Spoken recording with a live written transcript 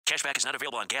Cashback is not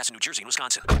available on gas in New Jersey and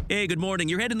Wisconsin. Hey, good morning.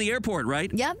 You're heading the airport,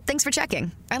 right? Yep, thanks for checking.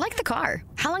 I like the car.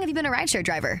 How long have you been a rideshare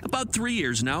driver? About 3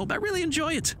 years now. I really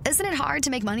enjoy it. Isn't it hard to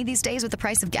make money these days with the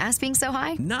price of gas being so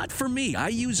high? Not for me. I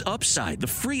use Upside, the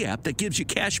free app that gives you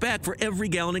cash back for every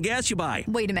gallon of gas you buy.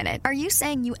 Wait a minute. Are you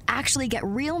saying you actually get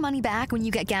real money back when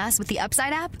you get gas with the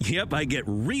Upside app? Yep, I get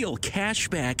real cash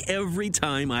back every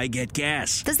time I get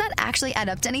gas. Does that actually add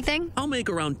up to anything? I'll make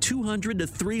around $200 to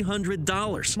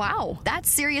 $300. Wow, that's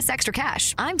serious extra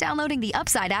cash. I'm downloading the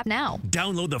Upside app now.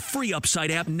 Download the free Upside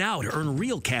app now to earn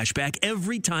real cash back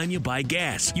every time you buy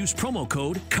gas. Use promo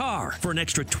code CAR for an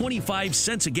extra 25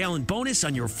 cents a gallon bonus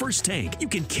on your first tank. You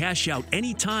can cash out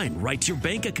anytime right to your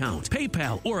bank account,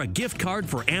 PayPal, or a gift card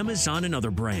for Amazon and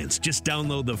other brands. Just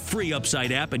download the free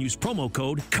Upside app and use promo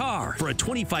code CAR for a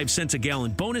 25 cents a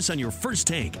gallon bonus on your first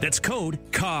tank. That's code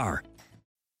CAR.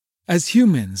 As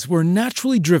humans, we're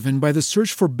naturally driven by the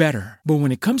search for better. But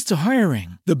when it comes to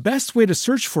hiring, the best way to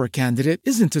search for a candidate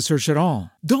isn't to search at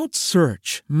all. Don't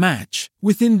search, match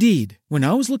with Indeed. When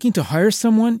I was looking to hire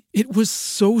someone, it was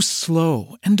so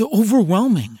slow and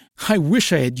overwhelming. I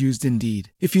wish I had used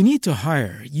Indeed. If you need to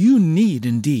hire, you need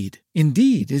Indeed.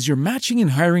 Indeed is your matching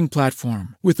and hiring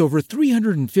platform with over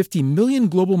 350 million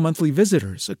global monthly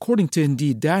visitors, according to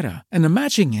Indeed data, and a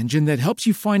matching engine that helps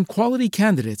you find quality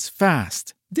candidates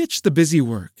fast. Ditch the busy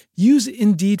work. Use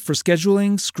Indeed for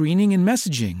scheduling, screening, and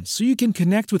messaging so you can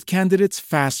connect with candidates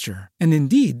faster. And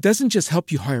Indeed doesn't just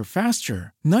help you hire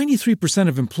faster. 93%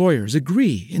 of employers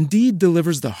agree Indeed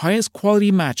delivers the highest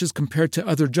quality matches compared to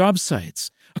other job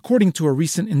sites, according to a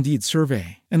recent Indeed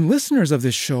survey. And listeners of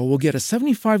this show will get a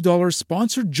 $75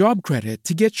 sponsored job credit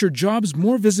to get your jobs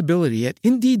more visibility at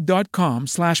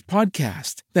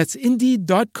Indeed.com/podcast. That's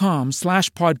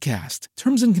Indeed.com/podcast.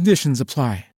 Terms and conditions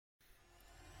apply.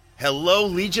 Hello,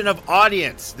 Legion of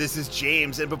Audience. This is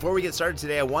James, and before we get started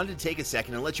today, I wanted to take a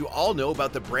second and let you all know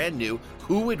about the brand new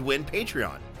Who Would Win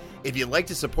Patreon. If you'd like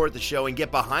to support the show and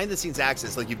get behind-the-scenes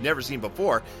access like you've never seen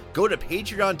before, go to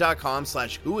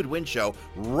patreon.com/whowouldwinshow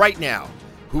right now.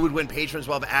 Who Would Win patrons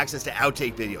will have access to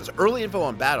outtake videos, early info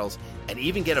on battles, and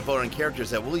even get a vote on characters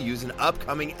that we'll use in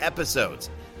upcoming episodes.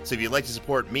 So if you'd like to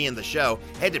support me and the show,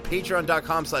 head to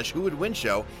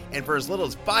patreon.com/whowouldwinshow, and for as little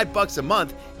as $5 a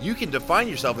month, you can define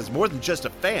yourself as more than just a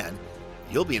fan.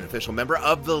 You'll be an official member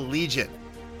of the Legion.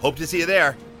 Hope to see you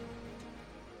there.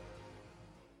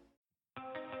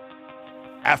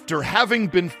 After having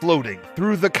been floating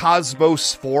through the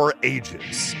cosmos for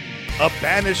ages, a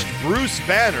banished Bruce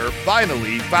Banner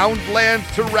finally found land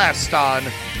to rest on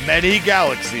many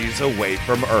galaxies away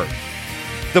from Earth.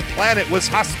 The planet was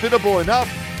hospitable enough,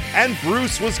 and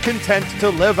Bruce was content to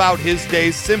live out his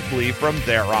days simply from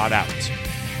there on out.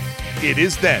 It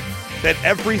is then that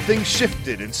everything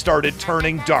shifted and started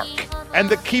turning dark, and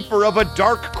the keeper of a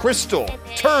dark crystal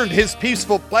turned his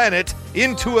peaceful planet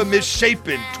into a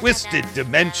misshapen, twisted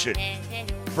dimension.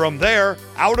 From there,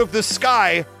 out of the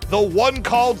sky, the one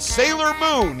called Sailor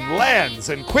Moon lands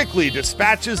and quickly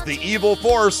dispatches the evil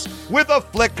force with a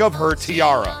flick of her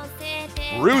tiara.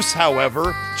 Bruce,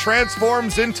 however,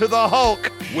 transforms into the Hulk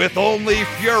with only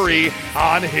fury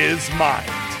on his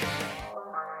mind.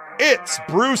 It's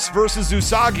Bruce versus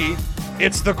Usagi.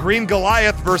 It's the Green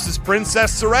Goliath versus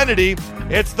Princess Serenity.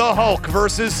 It's the Hulk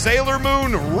versus Sailor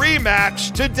Moon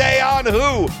rematch today on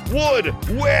Who Would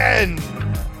Win?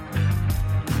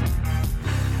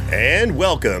 And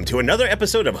welcome to another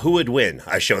episode of Who Would Win,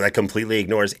 a show that completely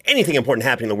ignores anything important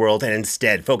happening in the world and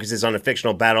instead focuses on a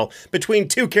fictional battle between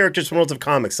two characters from worlds of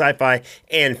comics, sci-fi,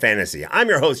 and fantasy. I'm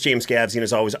your host, James Gavs, and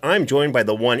as always, I'm joined by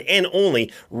the one and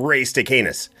only Ray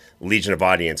Stacanus. Legion of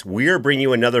Audience, we're bringing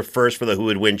you another first for the Who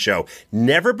Would Win show.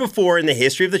 Never before in the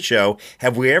history of the show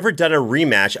have we ever done a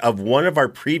rematch of one of our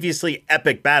previously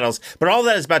epic battles, but all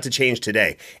that is about to change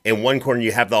today. In one corner,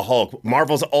 you have the Hulk,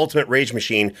 Marvel's ultimate rage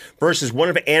machine, versus one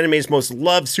of anime's most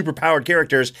loved superpowered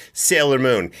characters, Sailor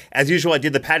Moon. As usual, I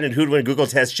did the patented Who Would Win Google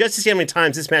test just to see how many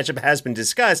times this matchup has been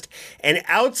discussed, and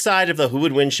outside of the Who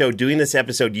Would Win show doing this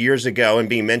episode years ago and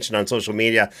being mentioned on social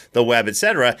media, the web,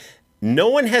 etc., no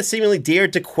one has seemingly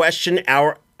dared to question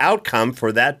our outcome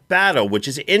for that battle, which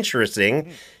is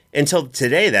interesting until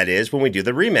today, that is, when we do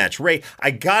the rematch. Ray,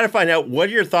 I gotta find out, what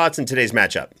are your thoughts in today's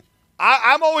matchup?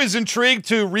 I'm always intrigued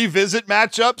to revisit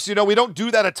matchups. You know, we don't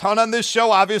do that a ton on this show.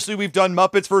 Obviously, we've done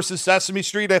Muppets versus Sesame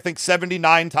Street, I think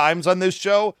 79 times on this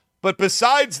show. But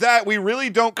besides that, we really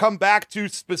don't come back to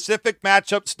specific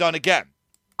matchups done again.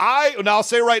 I'll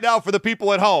say right now for the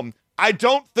people at home, I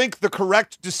don't think the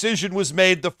correct decision was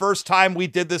made the first time we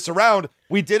did this around.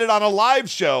 We did it on a live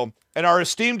show, and our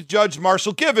esteemed judge,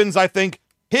 Marshall Givens, I think,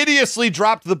 hideously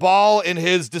dropped the ball in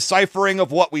his deciphering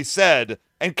of what we said.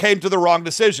 and came to the wrong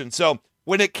decision. So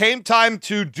when it came time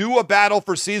to do a battle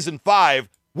for season 5,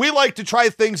 we like to try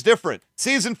things different.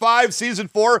 Season 5, season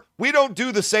 4, we don't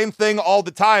do the same thing all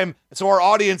the time, so our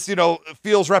audience,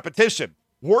 feels repetition.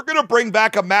 We're going to bring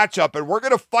back a matchup, and we're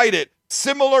going to fight it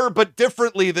similar but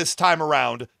differently this time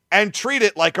around and treat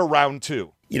it like a round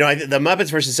 2. The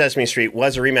Muppets versus Sesame Street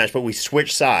was a rematch, but we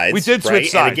switched sides. We did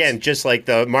switch sides. And again, just like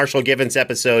the Marshall Givens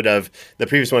episode of the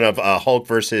previous one of Hulk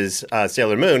versus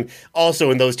Sailor Moon, also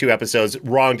in those 2 episodes,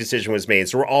 wrong decision was made.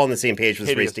 So we're all on the same page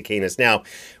with Race to Canis. Now,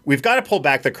 we've got to pull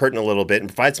back the curtain a little bit and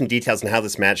provide some details on how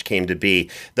this match came to be.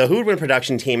 The Who Would Win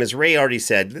production team, as Ray already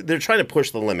said, they're trying to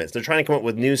push the limits. They're trying to come up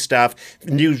with new stuff,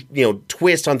 new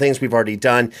twists on things we've already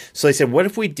done. So they said, what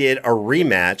if we did a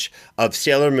rematch of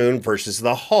Sailor Moon versus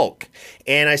the Hulk?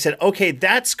 And I said, okay,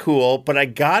 that's cool, but I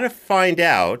got to find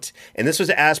out, and this was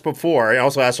asked before, I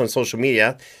also asked on social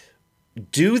media,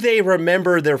 do they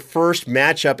remember their first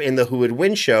matchup in the Who Would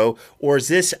Win show, or is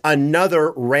this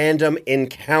another random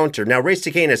encounter? Now, Race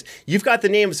to Canis, you've got the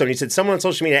name of someone. You said someone on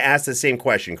social media asked the same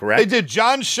question, correct? They did.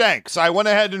 John Shanks. I went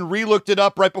ahead and re-looked it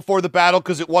up right before the battle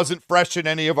because it wasn't fresh in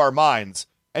any of our minds.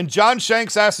 And John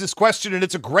Shanks asked this question, and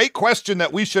it's a great question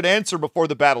that we should answer before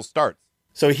the battle starts.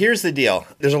 So here's the deal.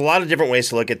 There's a lot of different ways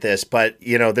to look at this, but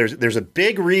there's a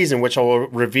big reason, which I'll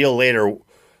reveal later,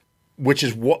 which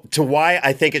is why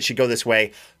I think it should go this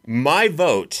way. My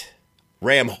vote,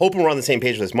 Ray, I'm hoping we're on the same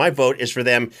page with this. My vote is for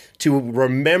them to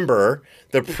remember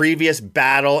the previous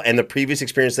battle and the previous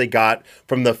experience they got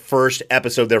from the first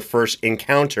episode, their first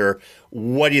encounter.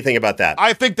 What do you think about that?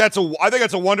 I think that's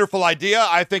a wonderful idea.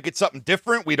 I think it's something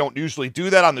different. We don't usually do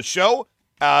that on the show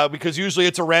because usually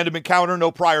it's a random encounter, no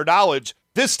prior knowledge.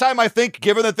 This time, I think,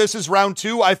 given that this is round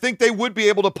 2, I think they would be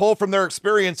able to pull from their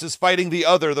experiences fighting the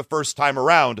other the first time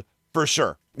around, for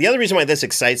sure. The other reason why this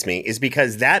excites me is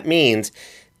because that means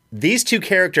these 2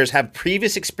 characters have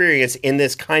previous experience in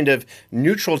this kind of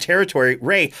neutral territory.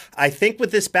 Ray, I think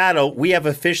with this battle, we have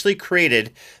officially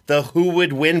created the Who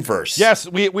Would Win verse. Yes,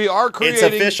 we are creating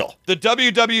it's official. The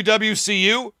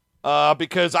WWWCU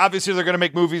because obviously they're going to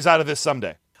make movies out of this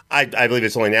someday. I believe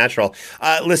it's only natural.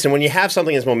 Listen, when you have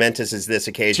something as momentous as this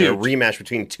occasion, Huge. a rematch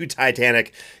between 2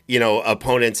 titanic,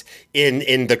 opponents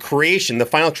in the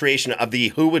final creation of the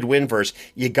Who Would Win verse,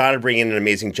 you got to bring in an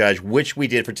amazing judge, which we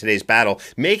did for today's battle.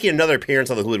 Making another appearance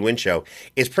on the Who Would Win show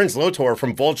is Prince Lotor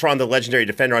from Voltron, the Legendary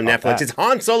Defender on Netflix. That. It's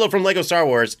Han Solo from Lego Star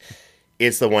Wars.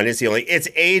 It's the one, it's the only. It's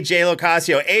AJ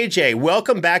Locascio. AJ,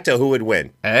 welcome back to Who Would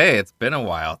Win. Hey, it's been a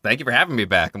while. Thank you for having me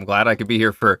back. I'm glad I could be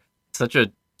here for such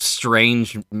a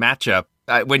strange matchup.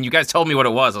 When you guys told me what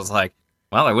it was, I was like,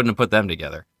 well, I wouldn't have put them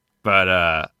together. But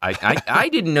I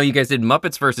didn't know you guys did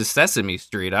Muppets versus Sesame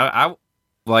Street. I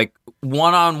like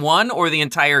one-on-one or the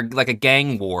entire, like a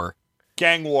gang war?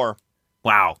 Gang war.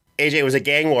 Wow. AJ, it was a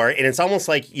gang war, and it's almost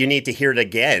like you need to hear it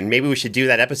again. Maybe we should do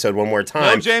that episode one more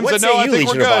time. No, James, what I say you, think Legion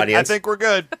we're of good. Audience? I think we're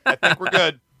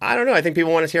good. I don't know. I think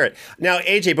people want to hear it. Now,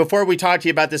 AJ, before we talk to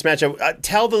you about this matchup,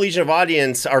 tell the Legion of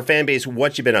Audience, our fan base,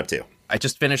 what you've been up to. I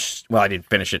just finished, well, I didn't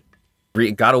finish it.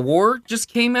 God of War just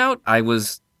came out. I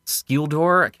was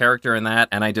Skildor, a character in that,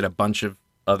 and I did a bunch of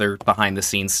other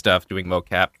behind-the-scenes stuff, doing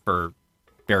mocap for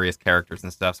various characters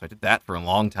and stuff, so I did that for a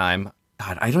long time.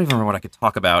 God, I don't even remember what I could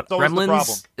talk about.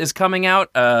 Gremlins is coming out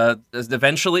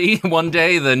eventually one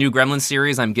day, the new Gremlins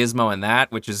series. I'm Gizmo in that,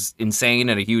 which is insane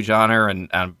and a huge honor,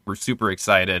 and we're super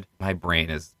excited. My brain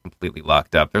is completely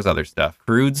locked up. There's other stuff.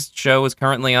 Crude's show is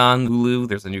currently on Hulu.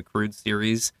 There's a new Crude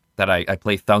series that I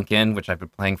play Thunk in, which I've been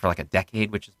playing for like a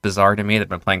decade, which is bizarre to me that I've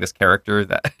been playing this character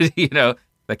that,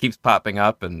 that keeps popping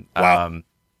up. And wow.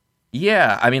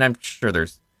 Yeah, I mean, I'm sure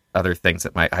there's other things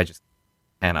that I just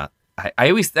cannot.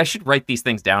 I should write these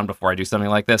things down before I do something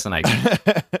like this, and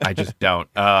I just don't.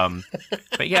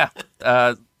 But yeah,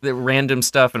 the random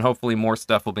stuff, and hopefully more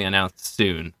stuff will be announced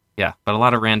soon. Yeah, but a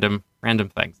lot of random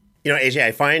things. AJ,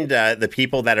 I find the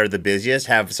people that are the busiest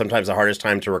have sometimes the hardest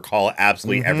time to recall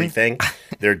absolutely everything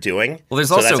they're doing. Well, there's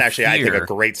so also that's actually, fear. I think, a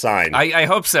great sign. I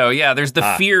hope so. Yeah, there's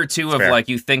the fear too of fair. like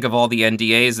you think of all the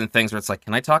NDAs and things where it's like,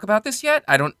 can I talk about this yet?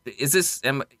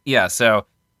 So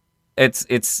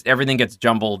it's everything gets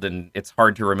jumbled and it's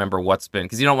hard to remember what's been,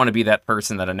 because you don't want to be that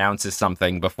person that announces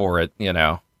something before it,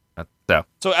 So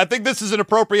I think this is an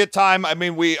appropriate time. I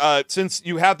mean, we since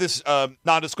you have this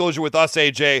non-disclosure with us,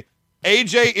 AJ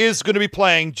is going to be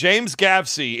playing James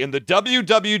Gavsey in the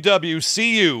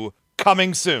WWWCU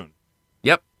coming soon.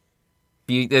 Yep.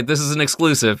 This is an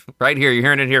exclusive right here. You're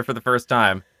hearing it here for the first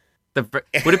time.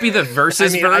 Would it be the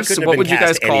versus verse? I What would you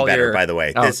guys call better, your? by the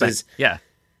way, It's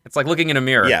like looking in a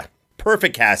mirror. Yeah.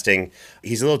 perfect casting.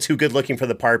 He's a little too good looking for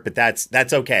the part, but that's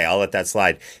okay. I'll let that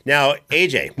slide. Now,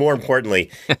 AJ, more importantly,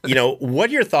 what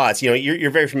are your thoughts?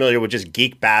 You're very familiar with just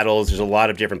geek battles. There's a lot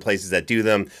of different places that do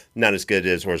them. Not as good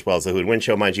as or as well as the Who Would Win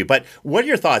show, mind you. But what are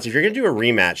your thoughts? If you're going to do a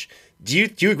rematch, do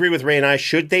you agree with Ray and I?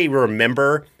 Should they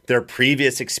remember their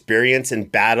previous experience in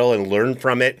battle and learn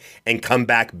from it and come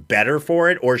back better for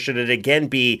it? Or should it again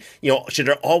be, should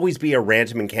there always be a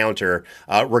random encounter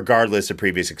regardless of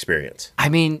previous experience? I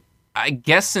mean, I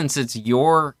guess since it's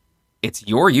your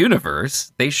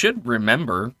universe, they should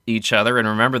remember each other and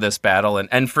remember this battle.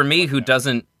 And for me,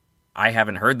 I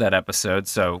haven't heard that episode,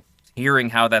 so hearing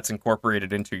how that's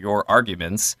incorporated into your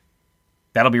arguments,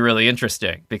 that'll be really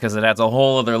interesting because it adds a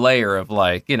whole other layer of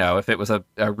if it was a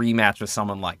rematch with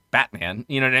someone like Batman,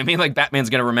 you know what I mean? Like Batman's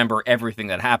going to remember everything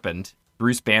that happened.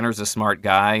 Bruce Banner's a smart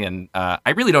guy, and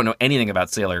I really don't know anything about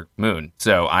Sailor Moon,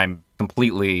 so I'm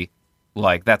completely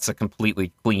that's a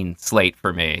completely clean slate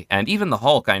for me. And even the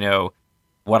Hulk, I know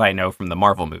what I know from the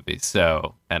Marvel movies.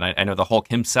 So, and I know the Hulk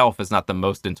himself is not the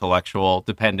most intellectual,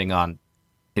 depending on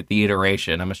the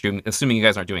iteration. I'm assuming you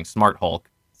guys aren't doing Smart Hulk.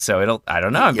 So I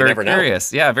don't know. I'm very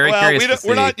curious. Yeah, very curious.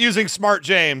 We're not using Smart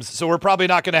James, so we're probably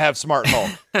not going to have Smart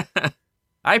Hulk.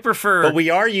 I prefer. But we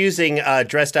are using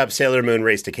dressed up Sailor Moon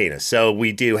Race to Canis. So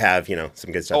we do have,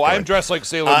 some good stuff. Oh, I'm dressed like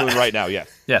Sailor Moon right now. Yes.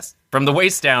 Yes. From the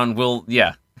waist down,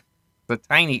 the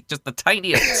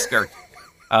tiniest skirt.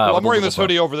 Well, I'm wearing this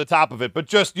hoodie over the top of it, but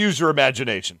just use your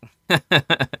imagination.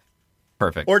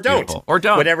 Perfect. Or don't. Beautiful. Or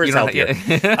don't. Whatever's healthier.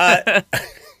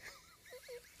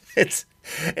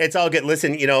 It's all good.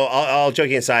 Listen, all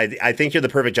joking aside, I think you're the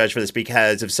perfect judge for this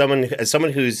because as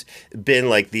someone who's been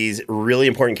like these really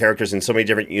important characters in so many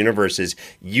different universes,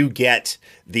 you get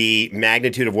the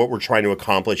magnitude of what we're trying to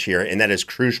accomplish here, and that is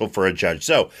crucial for a judge.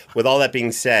 So, with all that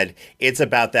being said, it's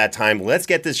about that time. Let's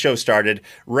get this show started.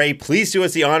 Ray, please do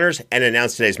us the honors and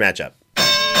announce today's matchup.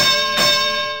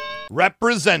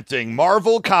 Representing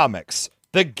Marvel Comics,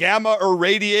 the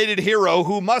gamma-irradiated hero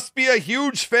who must be a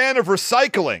huge fan of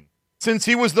recycling, since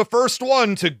he was the first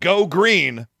one to go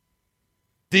green,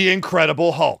 the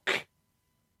Incredible Hulk.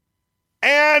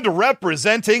 And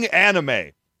representing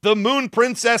anime, the moon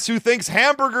princess who thinks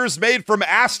hamburgers made from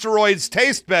asteroids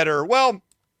taste better. Well,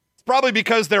 it's probably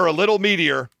because they're a little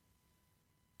meatier.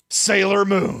 Sailor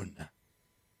Moon.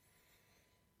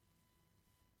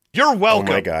 You're welcome.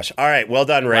 Oh my gosh. All right, well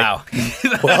done, Ray. Wow.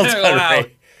 Well done, wow.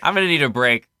 Ray. I'm going to need a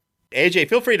break. AJ,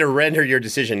 feel free to render your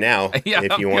decision now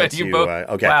if you want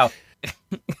to. Okay. Wow.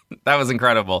 That was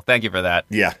incredible. Thank you for that.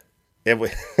 Yeah.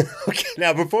 Okay.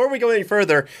 Now, before we go any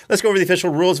further, let's go over the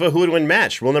official rules of a Who Would Win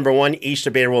match. Rule number 1, each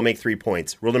debater will make 3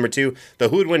 points. Rule number 2, the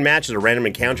Who Would Win match is a random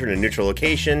encounter in a neutral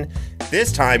location,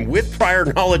 this time with prior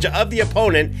knowledge of the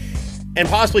opponent and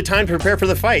possibly time to prepare for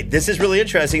the fight. This is really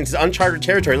interesting. It's uncharted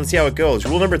territory. Let's see how it goes.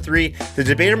 Rule number 3, the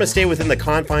debater must stay within the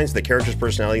confines of the character's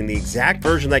personality, and the exact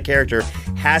version of that character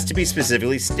has to be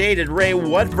specifically stated. Ray,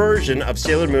 what version of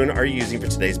Sailor Moon are you using for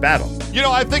today's battle?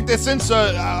 I think that since,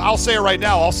 I'll say it right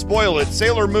now, I'll spoil it.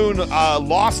 Sailor Moon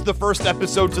lost the first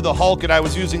episode to the Hulk, and I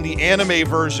was using the anime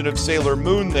version of Sailor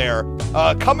Moon there.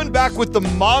 Coming back with the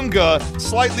manga,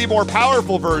 slightly more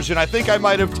powerful version, I think I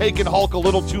might have taken Hulk a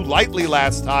little too lightly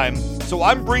last time. So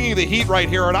I'm bringing the heat right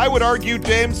here, and I would argue,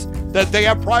 James, that they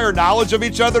have prior knowledge of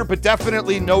each other, but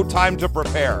definitely no time to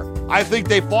prepare. I think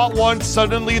they fought once,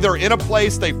 suddenly they're in a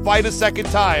place, they fight a second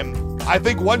time. I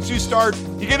think once you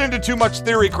get into too much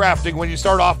theory crafting when you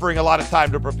start offering a lot of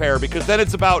time to prepare, because then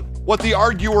it's about what the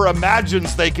arguer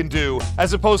imagines they can do,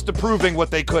 as opposed to proving what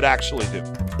they could actually do.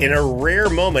 In a rare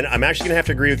moment, I'm actually going to have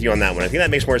to agree with you on that one. I think that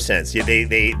makes more sense.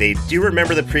 They do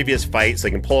remember the previous fight, so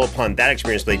they can pull upon that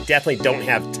experience, but they definitely don't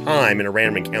have time in a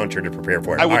random encounter to prepare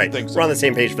for it. I wouldn't think so. We're on the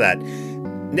same page for that.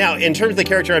 Now, in terms of the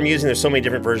character I'm using, there's so many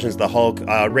different versions of the Hulk.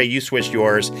 Ray, you switched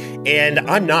yours, and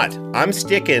I'm not. I'm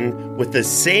sticking with the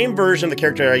same version of the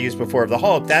character I used before of the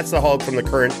Hulk. That's the Hulk from the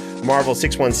current Marvel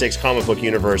 616 comic book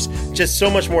universe. Just so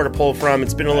much more to pull from.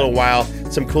 It's been a little while.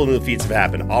 Some cool new feats have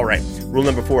happened. All right. Rule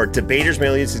number 4, debaters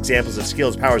may use examples of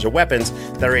skills, powers, or weapons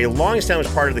that are a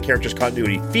long-established part of the character's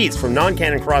continuity. Feats from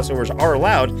non-canon crossovers are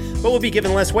allowed, but will be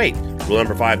given less weight. Rule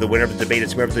number 5, the winner of the debate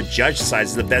is whoever the judge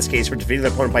decides is the best case for defeating the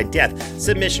opponent by death,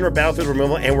 submission, or battlefield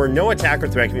removal, and where no attack or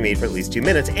threat can be made for at least 2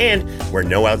 minutes, and where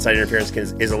no outside interference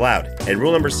is allowed. And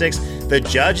rule number 6, the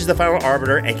judge is the final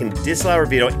arbiter and can disallow or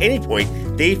veto any point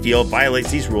they feel violates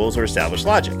these rules or established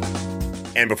logic.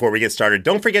 And before we get started,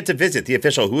 don't forget to visit the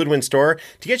official Who Would Win store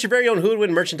to get your very own Who Would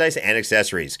Win merchandise and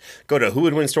accessories. Go to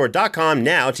whowouldwinstore.com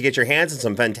now to get your hands on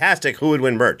some fantastic Who Would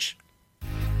Win merch.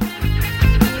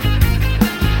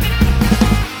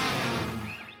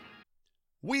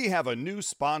 We We have a new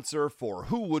sponsor for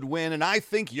Who Would Win, and I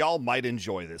think y'all might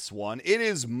enjoy this one. It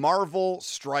is Marvel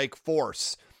Strike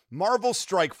Force. Marvel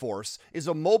Strike Force is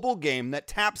a mobile game that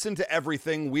taps into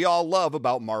everything we all love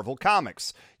about Marvel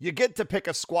Comics. You get to pick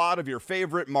a squad of your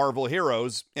favorite Marvel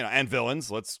heroes, and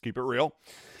villains, let's keep it real,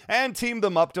 and team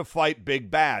them up to fight big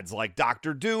bads like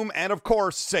Doctor Doom and, of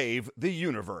course, save the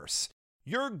universe.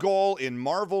 Your goal in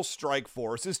Marvel Strike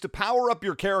Force is to power up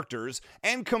your characters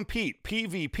and compete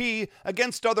PvP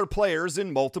against other players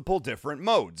in multiple different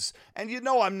modes. And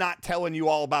I'm not telling you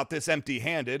all about this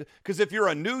empty-handed, because if you're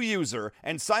a new user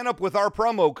and sign up with our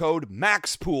promo code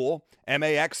MAXPOOL,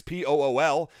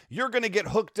 MAXPOOL, you're going to get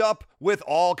hooked up with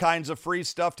all kinds of free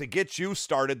stuff to get you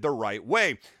started the right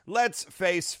way. Let's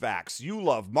face facts. You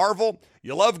love Marvel,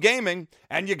 you love gaming,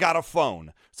 and you got a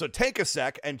phone. So take a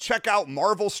sec and check out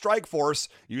Marvel Strike Force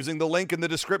using the link in the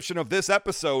description of this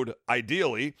episode,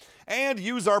 ideally, and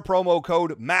use our promo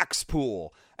code MAXPOOL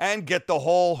and get the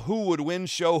whole Who Would Win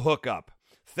show hookup.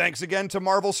 Thanks again to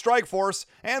Marvel Strike Force,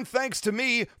 and thanks to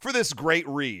me for this great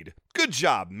read. Good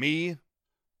job, me.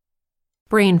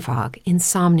 Brain fog,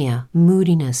 insomnia,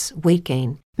 moodiness, weight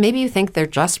gain. Maybe you think they're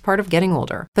just part of getting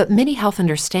older, but MIDI Health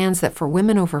understands that for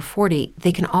women over 40,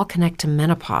 they can all connect to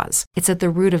menopause. It's at the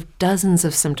root of dozens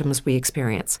of symptoms we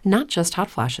experience, not just hot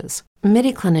flashes.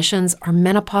 MIDI clinicians are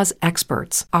menopause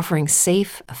experts, offering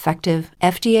safe, effective,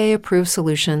 FDA-approved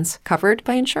solutions covered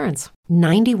by insurance.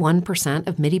 91%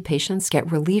 of MIDI patients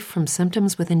get relief from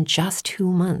symptoms within just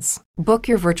 2 months. Book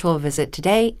your virtual visit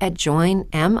today at joinmidi.com.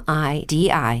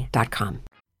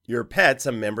 Your pet's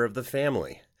a member of the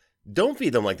family. Don't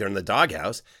feed them like they're in the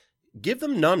doghouse. Give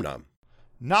them Num Num.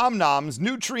 Nom Nom's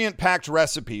nutrient-packed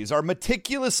recipes are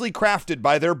meticulously crafted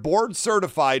by their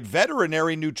board-certified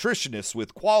veterinary nutritionists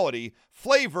with quality,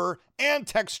 flavor, and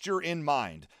texture in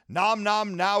mind.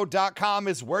 NomNomNow.com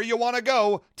is where you want to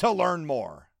go to learn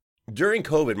more. During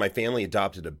COVID, my family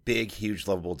adopted a big, huge,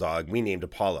 lovable dog we named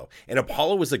Apollo. And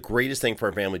Apollo was the greatest thing for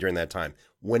our family during that time.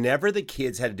 Whenever the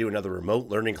kids had to do another remote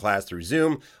learning class through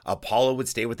Zoom, Apollo would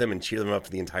stay with them and cheer them up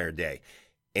for the entire day.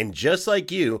 And just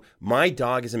like you, my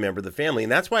dog is a member of the family,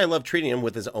 and that's why I love treating him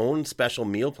with his own special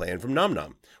meal plan from Num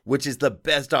Num, which is the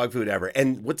best dog food ever.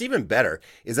 And what's even better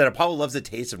is that Apollo loves the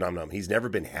taste of Num Num. He's never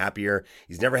been happier.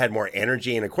 He's never had more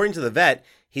energy. And according to the vet,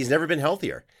 he's never been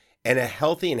healthier. And a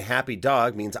healthy and happy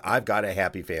dog means I've got a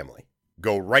happy family.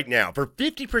 Go right now for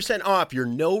 50% off your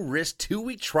no-risk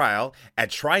 2-week trial at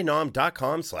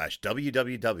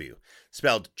trynom.com/www.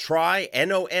 Spelled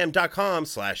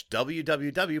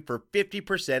trynom.com/www for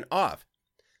 50% off.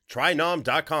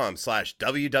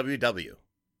 trynom.com/www.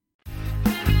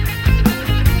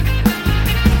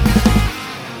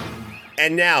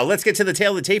 And now, let's get to the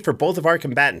tail of the tape for both of our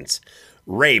combatants.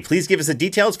 Ray, please give us the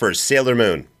details for Sailor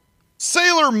Moon.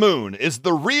 Sailor Moon is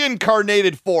the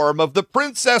reincarnated form of the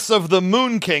Princess of the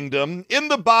Moon Kingdom in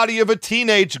the body of a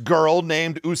teenage girl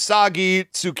named Usagi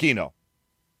Tsukino.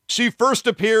 She first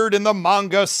appeared in the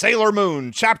manga Sailor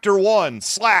Moon Chapter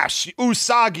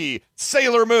 1/Usagi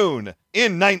Sailor Moon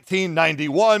in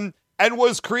 1991 and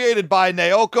was created by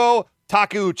Naoko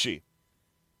Takeuchi.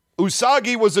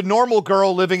 Usagi was a normal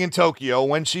girl living in Tokyo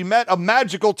when she met a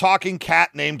magical talking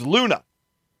cat named Luna.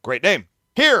 Great name.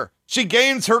 Here, she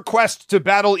gains her quest to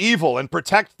battle evil and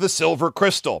protect the Silver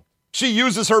Crystal. She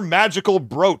uses her magical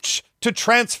brooch to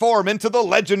transform into the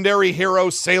legendary hero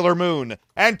Sailor Moon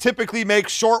and typically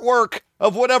makes short work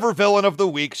of whatever villain of the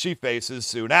week she faces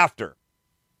soon after.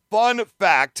 Fun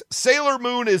fact, Sailor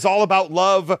Moon is all about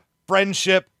love,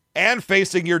 friendship, and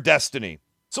facing your destiny.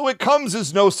 So it comes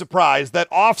as no surprise that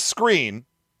off-screen,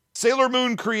 Sailor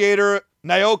Moon creator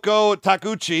Naoko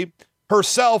Takeuchi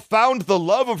herself found the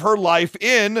love of her life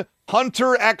in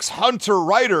Hunter x Hunter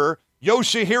writer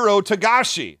Yoshihiro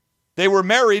Togashi. They were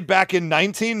married back in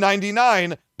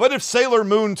 1999, but if Sailor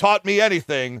Moon taught me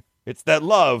anything, it's that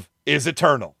love is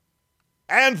eternal.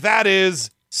 And that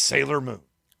is Sailor Moon.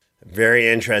 Very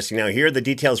interesting. Now, here are the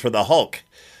details for the Hulk.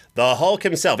 The Hulk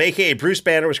himself, a.k.a. Bruce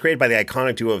Banner, was created by the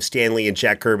iconic duo of Stan Lee and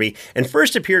Jack Kirby and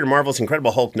first appeared in Marvel's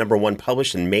Incredible Hulk #1,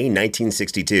 published in May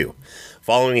 1962.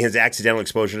 Following his accidental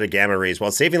exposure to gamma rays while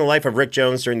saving the life of Rick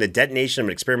Jones during the detonation of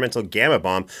an experimental gamma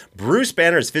bomb, Bruce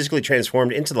Banner is physically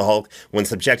transformed into the Hulk when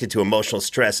subjected to emotional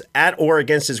stress at or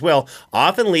against his will,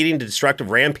 often leading to destructive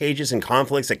rampages and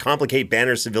conflicts that complicate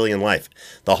Banner's civilian life.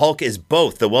 The Hulk is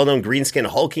both the well-known green-skinned,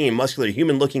 hulking and muscular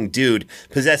human-looking dude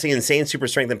possessing insane super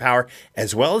strength and power,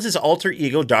 as well as his alter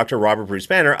ego, Dr. Robert Bruce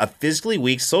Banner, a physically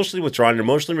weak, socially withdrawn, and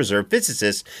emotionally reserved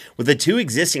physicist, with the two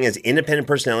existing as independent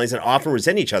personalities that often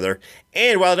resent each other,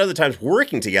 and while at other times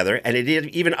working together, and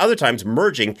even other times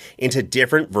merging into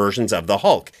different versions of the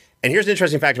Hulk. And here's an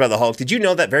interesting fact about the Hulk. Did you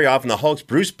know that very often the Hulk's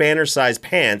Bruce Banner-sized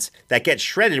pants that get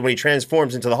shredded when he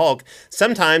transforms into the Hulk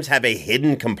sometimes have a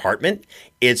hidden compartment?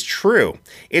 It's true.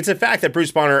 It's a fact that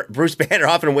Bruce Banner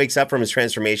often wakes up from his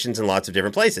transformations in lots of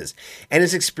different places. And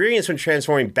his experience when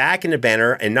transforming back into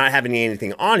Banner and not having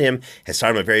anything on him has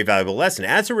taught him a very valuable lesson.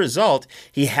 As a result,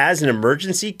 he has an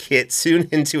emergency kit sewn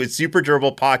into a super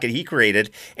durable pocket he created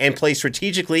and placed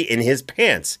strategically in his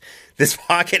pants. This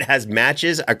pocket has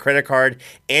matches, a credit card,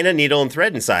 and a needle and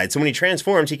thread inside. So when he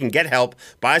transforms, he can get help,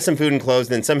 buy some food and clothes,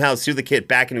 and then somehow sew the kit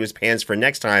back into his pants for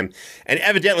next time. And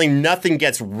evidently, nothing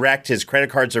gets wrecked. His credit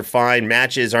cards are fine.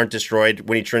 Matches aren't destroyed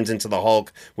when he turns into the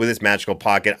Hulk with his magical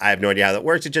pocket. I have no idea how that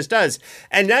works. It just does.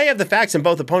 And now you have the facts on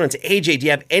both opponents. AJ, do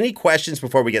you have any questions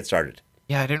before we get started?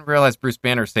 Yeah, I didn't realize Bruce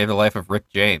Banner saved the life of Rick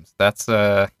James. That's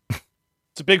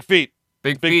It's a big feat.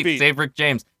 Big feat. Save Rick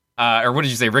James. Or what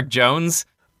did you say, Rick Jones?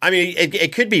 I mean,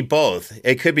 it could be both.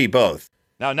 It could be both.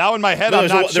 Now in my head, I'm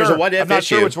not sure. There's a what if I'm not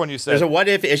issue. sure which one you said. There's a what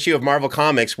if issue of Marvel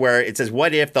Comics where it says,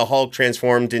 "What if the Hulk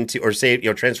transformed into, or say,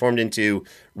 transformed into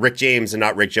Rick James and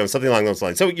not Rick Jones?" Something along those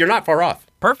lines. So you're not far off.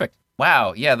 Perfect.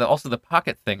 Wow. Yeah. Also the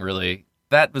pocket thing. Really,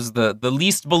 that was the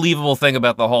least believable thing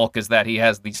about the Hulk is that he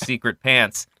has these secret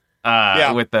pants.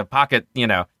 With the pocket.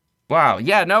 Wow.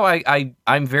 Yeah. No.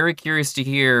 I'm very curious to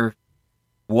hear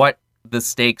what the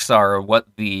stakes are or what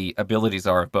the abilities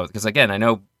are of both. Because again, I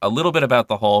know a little bit about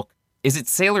the Hulk. Is it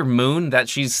Sailor Moon? That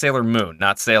she's Sailor Moon,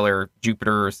 not Sailor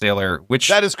Jupiter or Sailor which?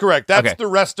 That is correct. That's the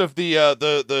rest of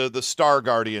the Star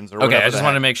Guardians or whatever. Okay, I just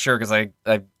want to make sure because I'm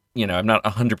not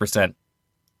 100%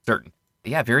 certain.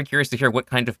 Yeah, very curious to hear what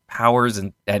kind of powers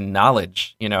and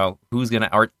knowledge, who's going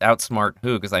to outsmart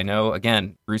who. Because I know,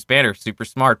 again, Bruce Banner, super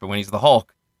smart, but when he's the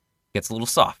Hulk, gets a little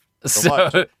soft.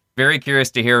 So very curious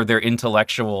to hear their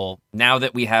intellectual, now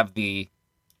that we have the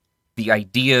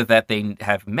idea that they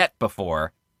have met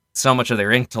before, so much of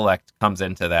their intellect comes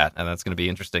into that, and that's going to be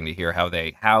interesting to hear how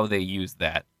they use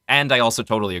that. And I also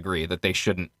totally agree that they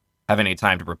shouldn't have any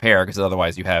time to prepare, because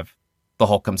otherwise you have the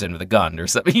Hulk comes in with a gun or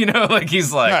something, like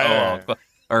he's like,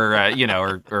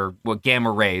 or what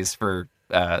gamma rays for,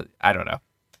 I don't know.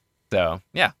 So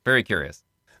yeah, very curious.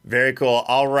 Very cool.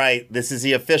 All right. This is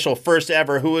the official first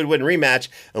ever Who Would Win rematch.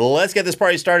 Let's get this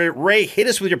party started. Ray, hit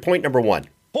us with your point number one.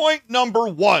 Point number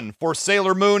one for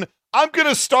Sailor Moon. I'm going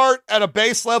to start at a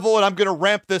base level and I'm going to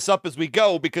ramp this up as we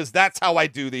go because that's how I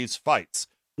do these fights.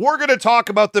 We're going to talk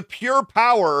about the pure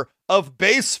power of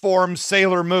base form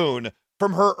Sailor Moon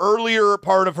from her earlier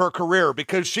part of her career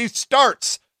because she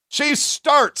starts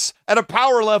at a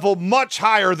power level much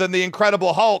higher than the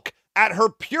Incredible Hulk at her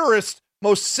purest,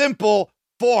 most simple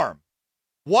form.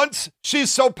 Once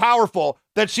she's so powerful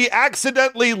that she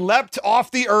accidentally leapt off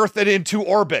the Earth and into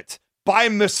orbit by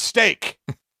mistake.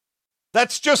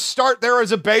 Let's just start there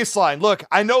as a baseline. Look,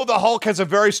 I know the Hulk has a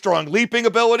very strong leaping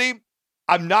ability.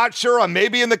 I'm not sure.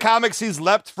 Maybe in the comics he's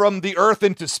leapt from the Earth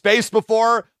into space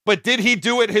before, but did he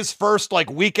do it his first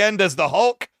weekend as the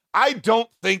Hulk? I don't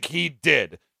think he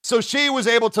did. So she was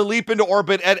able to leap into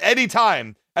orbit at any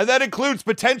time, and that includes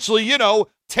potentially,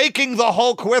 taking the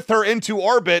Hulk with her into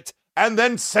orbit and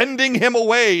then sending him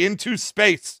away into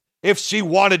space if she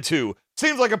wanted to.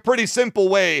 Seems like a pretty simple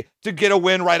way to get a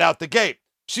win right out the gate.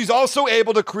 She's also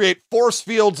able to create force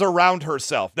fields around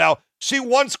herself. Now, she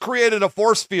once created a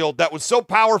force field that was so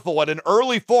powerful at an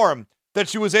early form that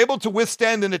she was able to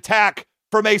withstand an attack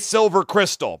from a silver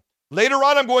crystal. Later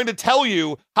on, I'm going to tell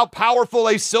you how powerful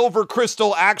a silver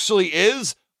crystal actually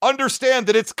is. Understand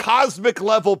that it's cosmic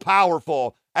level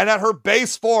powerful, and at her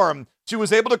base form, she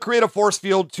was able to create a force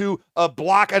field to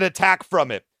block an attack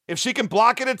from it. If she can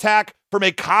block an attack from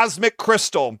a cosmic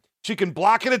crystal, she can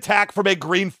block an attack from a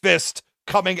green fist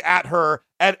coming at her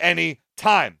at any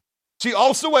time. She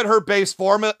also, at her base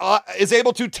form, is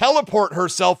able to teleport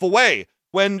herself away.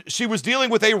 When she was dealing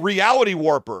with a reality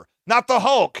warper, not the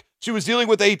Hulk, she was dealing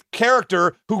with a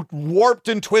character who warped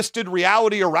and twisted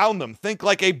reality around them. Think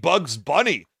like a Bugs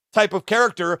Bunny type of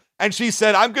character. And she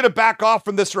said, I'm going to back off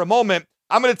from this for a moment.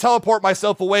 I'm going to teleport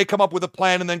myself away, come up with a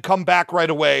plan, and then come back right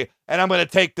away. And I'm going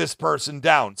to take this person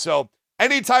down. So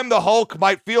anytime the Hulk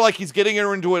might feel like he's getting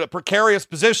her into a precarious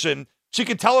position, she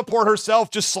can teleport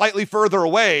herself just slightly further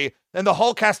away. And the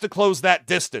Hulk has to close that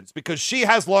distance because she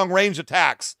has long range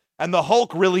attacks and the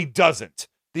Hulk really doesn't.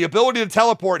 The ability to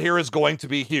teleport here is going to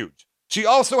be huge. She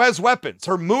also has weapons.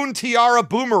 Her Moon Tiara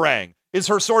Boomerang is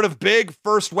her sort of big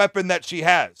first weapon that she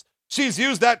has. She's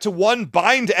used that to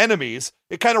bind enemies.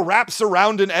 It kind of wraps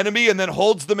around an enemy and then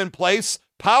holds them in place.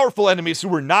 Powerful enemies who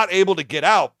were not able to get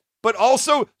out, but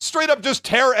also straight up just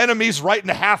tear enemies right in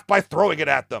half by throwing it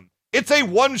at them. It's a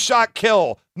one-shot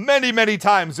kill many, many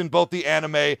times in both the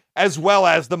anime as well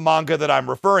as the manga that I'm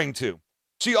referring to.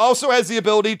 She also has the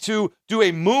ability to do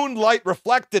a Moonlight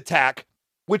Reflect attack,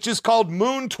 which is called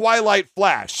Moon Twilight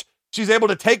Flash. She's able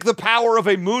to take the power of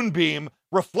a moonbeam,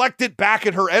 reflect it back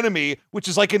at her enemy, which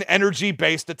is like an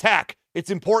energy-based attack. It's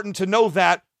important to know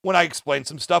that when I explain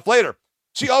some stuff later.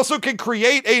 She also can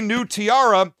create a new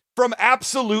tiara from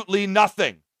absolutely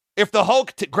nothing. If the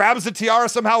Hulk grabs the tiara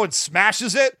somehow and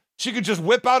smashes it, she could just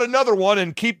whip out another one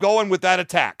and keep going with that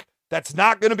attack. That's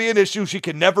not going to be an issue. She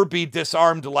can never be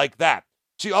disarmed like that.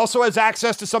 She also has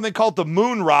access to something called the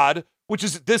Moon Rod,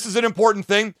 this is an important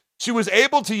thing. She was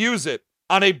able to use it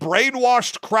on a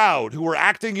brainwashed crowd who were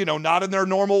acting, not in their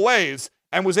normal ways,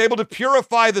 and was able to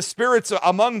purify the spirits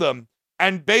among them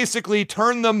and basically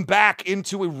turn them back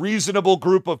into a reasonable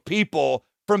group of people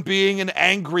from being an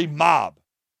angry mob.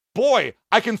 Boy,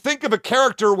 I can think of a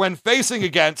character when facing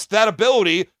against that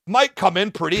ability might come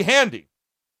in pretty handy.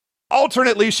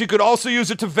 Alternately, she could also use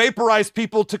it to vaporize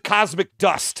people to cosmic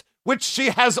dust, which she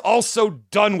has also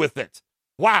done with it.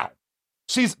 Wow.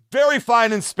 She's very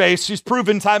fine in space. She's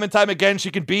proven time and time again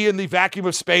she can be in the vacuum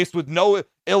of space with no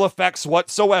ill effects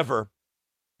whatsoever.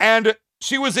 And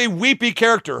she was a weepy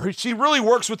character. She really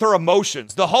works with her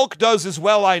emotions. The Hulk does as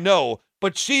well, I know,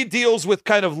 but she deals with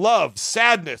kind of love,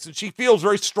 sadness, and she feels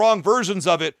very strong versions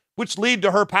of it, which lead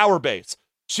to her power base.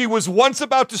 She was once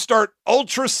about to start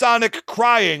ultrasonic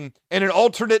crying in an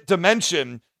alternate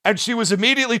dimension, and she was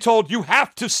immediately told, you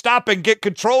have to stop and get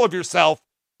control of yourself.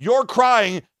 Your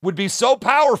crying would be so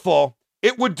powerful,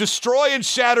 it would destroy and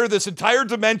shatter this entire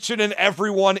dimension and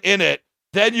everyone in it.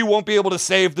 Then you won't be able to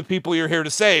save the people you're here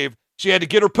to save. She had to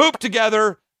get her poop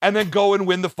together and then go and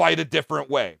win the fight a different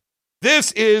way.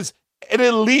 This is an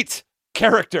elite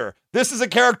character. This is a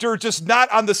character just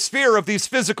not on the sphere of these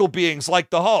physical beings like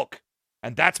the Hulk.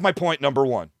 And that's my point number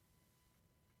one.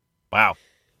 Wow.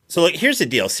 So here's the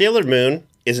deal. Sailor Moon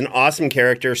is an awesome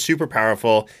character, super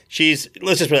powerful. She's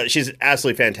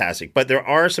absolutely fantastic. But there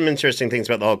are some interesting things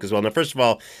about the Hulk as well. Now, first of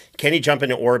all, can he jump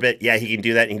into orbit? Yeah, he can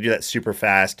do that. He can do that super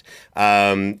fast.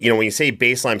 When you say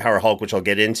baseline power Hulk, which I'll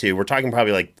get into, we're talking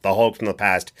probably like the Hulk from the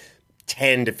past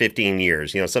 10 to 15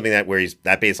 years, something that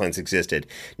that baseline's existed.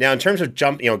 Now, in terms of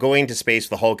going to space with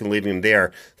the Hulk and leaving him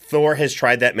there, Thor has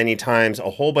tried that many times. A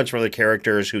whole bunch of other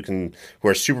characters who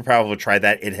are super powerful have tried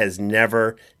that. It has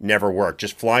never worked.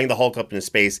 Just flying the Hulk up into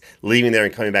space, leaving there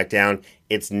and coming back down.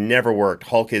 It's never worked.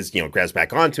 Hulk grabs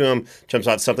back onto him, jumps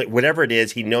off something, whatever it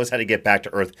is, he knows how to get back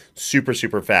to Earth super,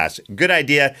 super fast. Good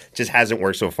idea, just hasn't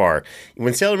worked so far.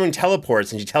 When Sailor Moon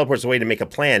teleports and she teleports away to make a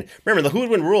plan, remember the Who Would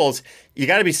Win rules, you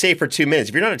got to be safe for 2 minutes.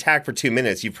 If you're not attacked for 2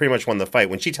 minutes, you've pretty much won the fight.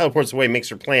 When she teleports away, makes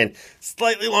her plan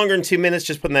slightly longer than 2 minutes,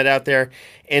 just putting that out there.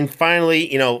 And finally,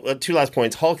 2 last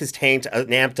points. Hulk is tanked, an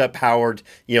amped up, powered,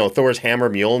 Thor's hammer,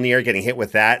 Mjolnir, getting hit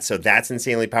with that. So that's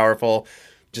insanely powerful.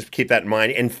 Just keep that in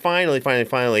mind. And finally,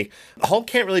 Hulk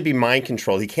can't really be mind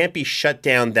controlled. He can't be shut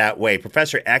down that way.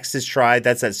 Professor X has tried.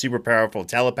 That's that super powerful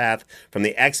telepath from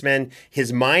the X-Men.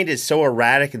 His mind is so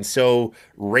erratic and so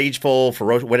rageful,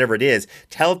 ferocious, whatever it is.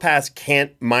 Telepaths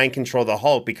can't mind control the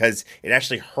Hulk because it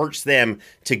actually hurts them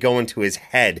to go into his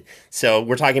head. So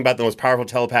we're talking about the most powerful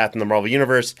telepath in the Marvel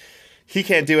Universe. He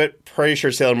can't do it. Pretty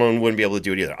sure Sailor Moon wouldn't be able to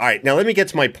do it either. All right, now let me get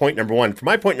to my point number one. For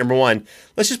my point number one,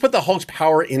 let's just put the Hulk's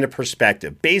power into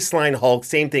perspective. Baseline Hulk,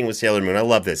 same thing with Sailor Moon. I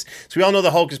love this. So we all know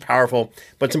the Hulk is powerful,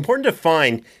 but it's important to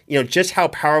find, just how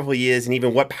powerful he is and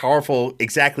even what powerful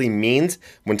exactly means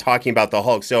when talking about the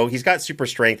Hulk. So he's got super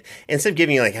strength. Instead of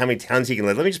giving you how many tons he can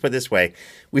lift, let me just put it this way.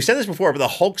 We've said this before, but the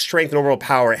Hulk's strength and overall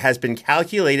power has been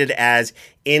calculated as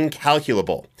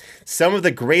incalculable. Some of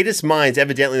the greatest minds,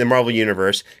 evidently in the Marvel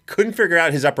Universe, couldn't figure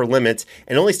out his upper limits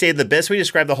and only stated the best way to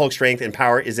describe the Hulk's strength and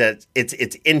power is that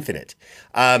it's infinite.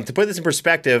 To put this in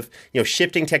perspective,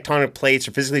 shifting tectonic plates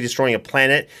or physically destroying a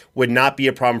planet would not be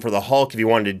a problem for the Hulk if he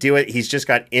wanted to do it. He's just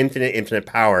got infinite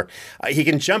power. He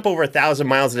can jump over 1,000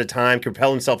 miles at a time, can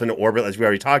propel himself into orbit, as we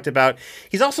already talked about.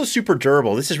 He's also super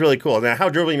durable. This is really cool. Now, how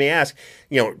durable, you may ask?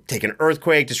 Take an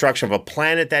earthquake, destruction of a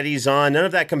planet that he's on. None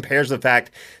of that compares to the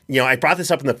fact, I brought this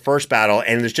up in the first battle,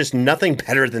 and there's just nothing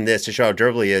better than this to show how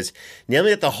durable he is.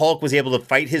 Namely that the Hulk was able to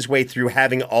fight his way through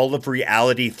having all of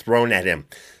reality thrown at him.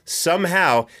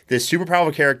 Somehow, this super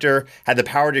powerful character had the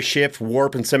power to shift,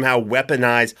 warp, and somehow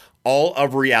weaponize all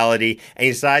of reality, and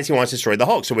he decides he wants to destroy the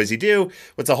Hulk. So what does he do?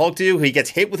 What's the Hulk do? He gets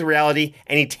hit with reality,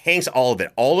 and he tanks all of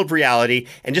it, all of reality,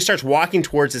 and just starts walking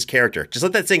towards this character. Just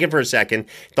let that sink in for a second.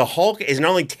 The Hulk is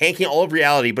not only tanking all of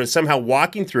reality, but is somehow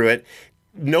walking through it,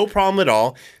 no problem at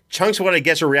all. Chunks of what I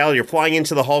guess are reality. You're flying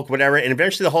into the Hulk, whatever, and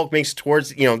eventually the Hulk makes towards,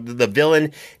 the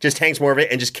villain, just tanks more of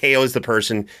it and just KOs the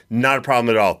person. Not a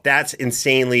problem at all. That's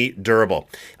insanely durable.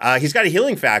 He's got a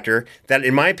healing factor that,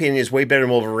 in my opinion, is way better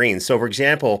than Wolverine. So, for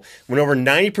example, when over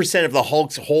 90% of the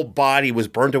Hulk's whole body was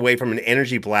burnt away from an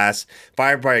energy blast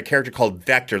fired by a character called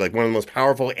Vector, like one of the most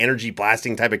powerful energy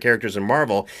blasting type of characters in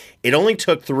Marvel, it only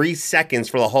took 3 seconds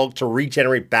for the Hulk to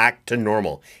regenerate back to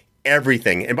normal.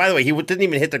 Everything. And by the way, he didn't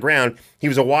even hit the ground. He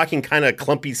was a walking kind of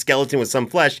clumpy skeleton with some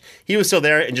flesh. He was still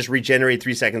there and just regenerated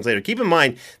 3 seconds later. Keep in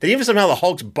mind that even somehow the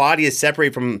Hulk's body is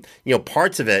separated from,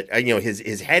 parts of it.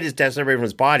 His head is separated from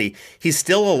his body. He's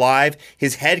still alive.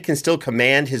 His head can still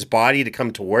command his body to come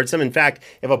towards him. In fact,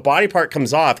 if a body part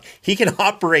comes off, he can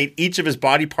operate each of his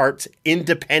body parts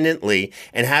independently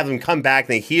and have them come back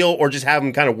and they heal or just have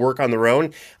them kind of work on their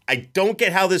own. I don't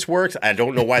get how this works. I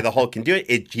don't know why the Hulk can do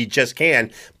it. He just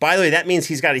can. By the way, that means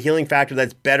he's got a healing factor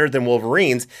that's better than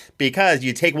Wolverine's, because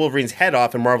you take Wolverine's head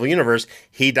off in Marvel Universe,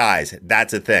 he dies.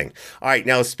 That's a thing. All right,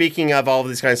 now speaking of all of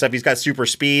this kind of stuff, he's got super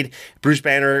speed. Bruce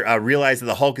Banner realized that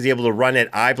the Hulk is able to run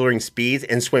at eye-blurring speeds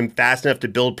and swim fast enough to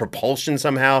build propulsion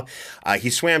somehow. He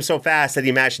swam so fast that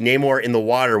he matched Namor in the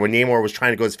water when Namor was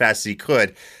trying to go as fast as he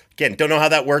could. Again, don't know how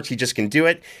that works. He just can do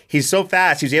it. He's so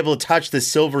fast, he was able to touch the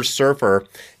Silver Surfer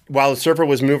while the Surfer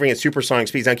was moving at supersonic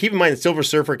speeds. Now, keep in mind, the Silver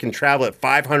Surfer can travel at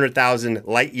 500,000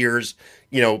 light years,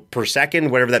 per second,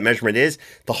 whatever that measurement is.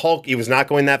 The Hulk, he was not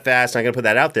going that fast. I'm going to put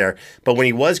that out there. But when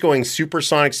he was going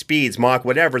supersonic speeds, Mach,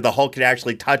 whatever, the Hulk could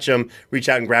actually touch him, reach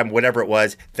out and grab him, whatever it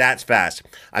was. That's fast.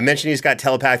 I mentioned he's got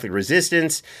telepathic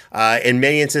resistance. In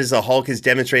many instances, the Hulk has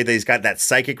demonstrated that he's got that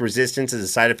psychic resistance as a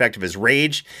side effect of his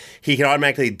rage. He can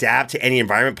automatically adapt to any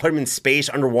environment, put him in space,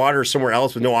 underwater, somewhere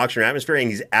else with no oxygen or atmosphere, and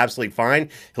he's absolutely fine.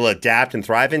 He'll adapt and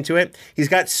thrive into it. He's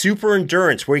got super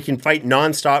endurance where he can fight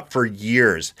nonstop for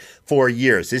years.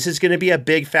 This is going to be a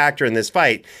big factor in this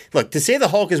fight. Look, to say the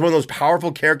Hulk is one of those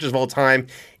powerful characters of all time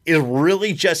is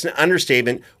really just an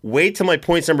understatement. Wait till my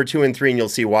points number 2 and 3 and you'll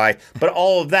see why. But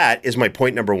all of that is my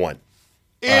point number 1.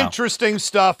 Wow. Interesting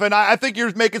stuff. And I think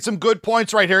you're making some good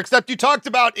points right here, except you talked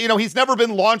about, he's never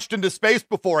been launched into space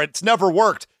before. It's never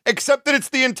worked, except that it's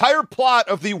the entire plot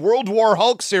of the World War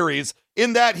Hulk series,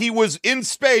 in that he was in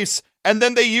space and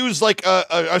then they used like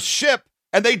a ship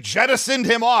and they jettisoned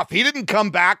him off. He didn't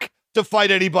come back to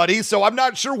fight anybody, so I'm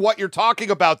not sure what you're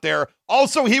talking about there.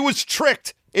 Also, he was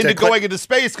tricked into going into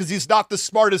space because he's not the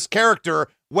smartest character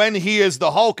when he is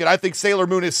the Hulk, and I think Sailor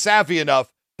Moon is savvy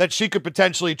enough that she could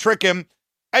potentially trick him.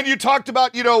 And you talked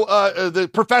about, the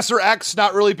Professor X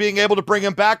not really being able to bring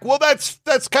him back. Well, that's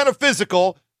kind of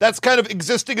physical. That's kind of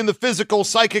existing in the physical,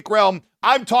 psychic realm.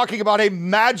 I'm talking about a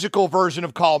magical version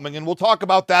of calming, and we'll talk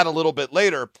about that a little bit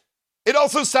later. It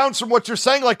also sounds from what you're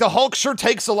saying like the Hulk sure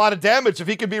takes a lot of damage if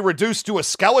he can be reduced to a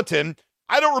skeleton.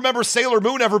 I don't remember Sailor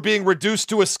Moon ever being reduced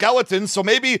to a skeleton, so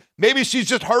maybe she's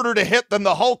just harder to hit than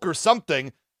the Hulk or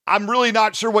something. I'm really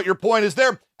not sure what your point is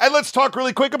there. And let's talk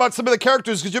really quick about some of the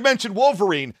characters, because you mentioned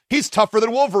Wolverine. He's tougher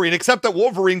than Wolverine, except that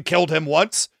Wolverine killed him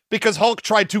once because Hulk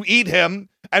tried to eat him,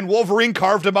 and Wolverine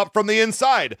carved him up from the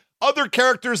inside. Other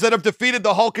characters that have defeated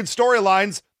the Hulk in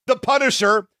storylines, the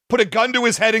Punisher put a gun to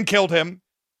his head and killed him.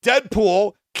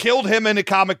 Deadpool killed him in a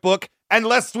comic book. And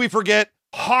lest we forget,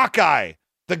 Hawkeye,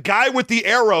 the guy with the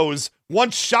arrows,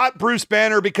 once shot Bruce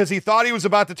Banner because he thought he was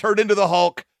about to turn into the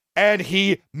Hulk, and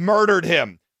he murdered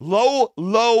him. Low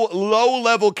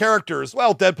level characters.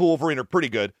 Well, Deadpool, Wolverine are pretty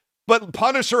good, but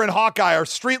Punisher and Hawkeye are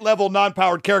street level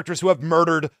non-powered characters who have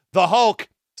murdered the Hulk.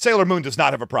 Sailor Moon does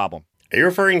not have a problem. Are you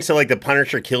referring to like the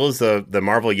Punisher kills the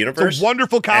Marvel Universe? It's a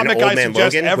wonderful comic. And Old I Man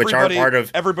suggest Logan, which are part of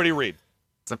everybody read.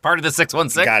 It's a part of the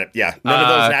 616. Got it. Yeah, none of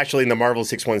those are actually in the Marvel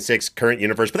 616 current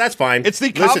universe, but that's fine. It's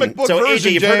the comic book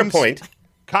version. AJ, you've heard a point.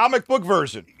 Comic book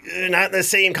version. Not in the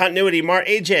same continuity.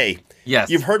 AJ. Yes.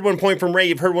 You've heard 1 point from Ray.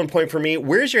 You've heard 1 point from me.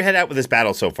 Where's your head at with this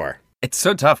battle so far? It's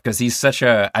so tough because he's such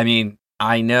a. I mean,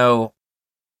 I know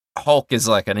Hulk is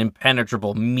like an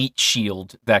impenetrable meat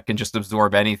shield that can just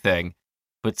absorb anything,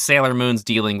 but Sailor Moon's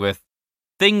dealing with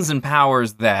things and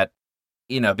powers that,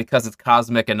 because it's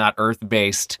cosmic and not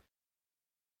Earth-based,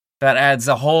 that adds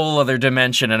a whole other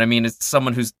dimension. And I mean, it's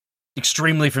someone who's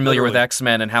extremely familiar with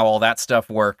X-Men and how all that stuff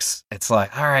works. It's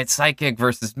like, all right, psychic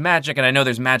versus magic. And I know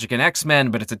there's magic in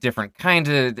X-Men, but it's a different kind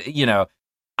of,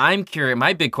 I'm curious.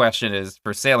 My big question is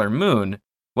for Sailor Moon.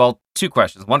 Well, 2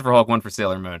 questions. One for Hulk, one for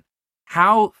Sailor Moon.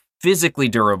 How physically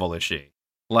durable is she?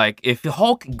 Like, if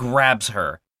Hulk grabs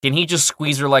her, can he just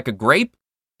squeeze her like a grape?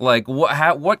 Like,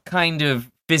 what kind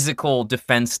of physical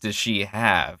defense does she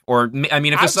have? Or, I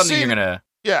mean, if it's something you're going to...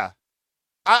 Yeah.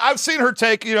 I've seen her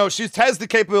take, she has the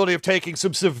capability of taking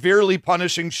some severely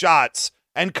punishing shots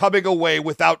and coming away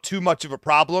without too much of a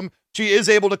problem. She is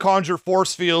able to conjure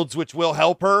force fields, which will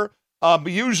help her. But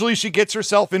usually she gets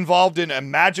herself involved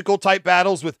in magical type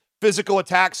battles with physical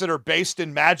attacks that are based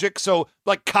in magic. So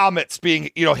like comets being,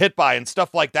 hit by and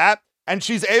stuff like that. And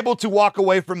she's able to walk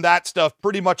away from that stuff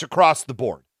pretty much across the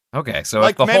board. Okay, so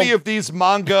like many of these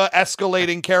manga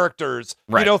escalating characters,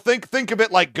 right. Think of it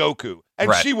like Goku.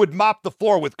 And she would mop the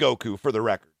floor with Goku, for the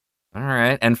record. All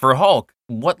right. And for Hulk,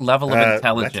 what level of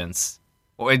intelligence?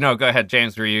 Wait, no, go ahead,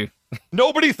 James. Were you?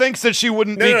 Nobody thinks that she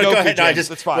wouldn't be Goku. Go ahead. James.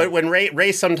 That's fine. When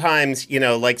Ray sometimes,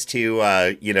 likes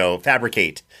to,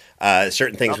 fabricate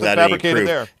certain things without any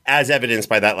proof, as evidenced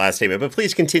by that last statement. But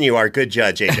please continue, our good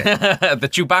judge, AJ. The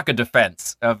Chewbacca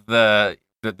defense of the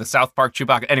South Park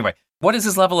Chewbacca. Anyway, what is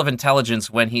his level of intelligence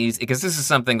when because this is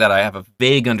something that I have a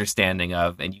vague understanding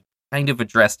of, and you kind of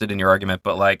addressed it in your argument,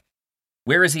 but like,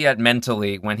 where is he at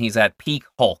mentally when he's at peak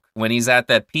Hulk? When he's at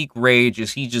that peak rage,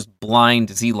 is he just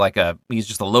blind? Is he he's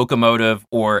just a locomotive,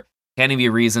 or can he be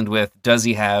reasoned with? Does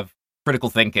he have critical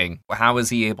thinking? How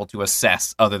is he able to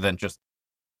assess other than just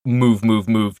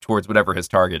move towards whatever his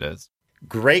target is?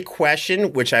 Great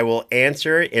question, which I will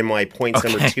answer in my points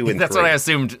number 2 and 3. That's what I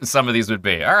assumed some of these would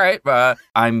be. All right.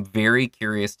 I'm very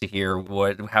curious to hear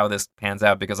how this pans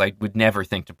out, because I would never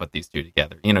think to put these two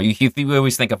together. You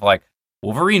always think of like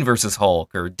Wolverine versus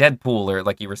Hulk, or Deadpool, or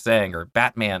like you were saying, or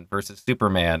Batman versus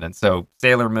Superman. And so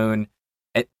Sailor Moon,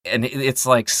 and it's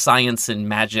like science and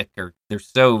magic, or they're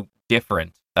so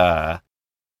different. I'm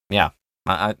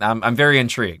very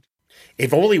intrigued.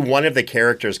 If only one of the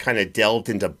characters kind of delved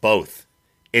into both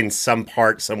in some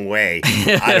part, some way,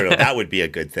 I don't know, that would be a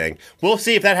good thing. We'll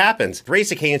see if that happens.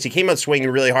 Race Acadians, he came out swinging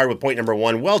really hard with point number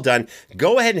 1. Well done.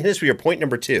 Go ahead and hit us with your point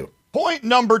number 2. Point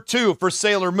number 2 for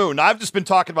Sailor Moon. I've just been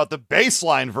talking about the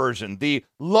baseline version, the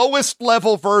lowest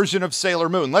level version of Sailor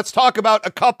Moon. Let's talk about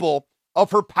a couple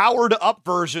of her powered up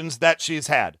versions that she's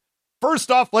had.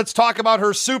 First off, let's talk about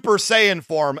her Super Saiyan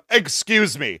form.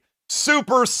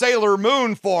 Super Sailor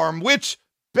Moon form, which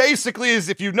basically is,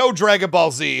 if you know Dragon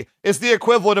Ball Z, is the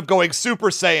equivalent of going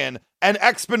Super Saiyan and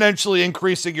exponentially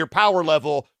increasing your power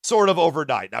level sort of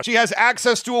overnight. Now, she has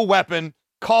access to a weapon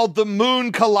called the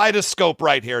Moon Kaleidoscope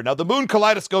right here. Now, the Moon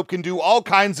Kaleidoscope can do all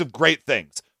kinds of great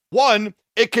things. One,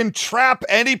 it can trap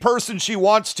any person she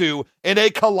wants to in a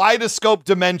kaleidoscope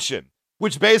dimension,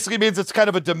 which basically means it's kind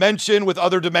of a dimension with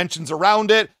other dimensions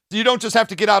around it. You don't just have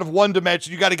to get out of one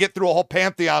dimension. You got to get through a whole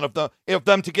pantheon of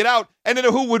them to get out. And in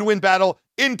a Who Would Win battle,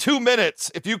 in 2 minutes,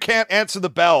 if you can't answer the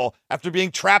bell after being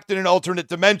trapped in an alternate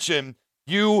dimension,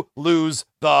 you lose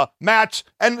the match.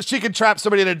 And she can trap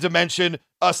somebody in a dimension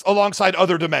alongside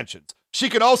other dimensions. She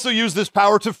can also use this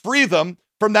power to free them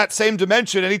from that same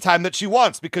dimension anytime that she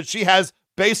wants, because she has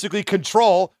basically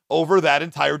control over that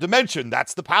entire dimension.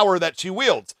 That's the power that she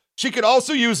wields. She can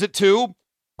also use it to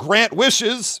grant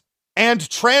wishes and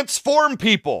transform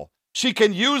people. She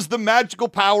can use the magical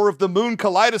power of the Moon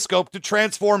Kaleidoscope to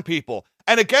transform people.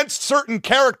 And against certain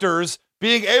characters,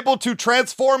 being able to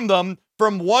transform them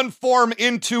from one form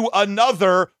into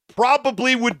another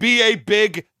probably would be a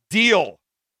big deal.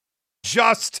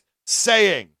 Just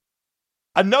saying.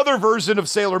 Another version of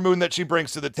Sailor Moon that she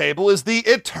brings to the table is the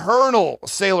Eternal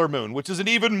Sailor Moon, which is an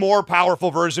even more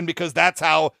powerful version, because that's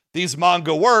how these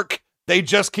manga work. They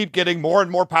just keep getting more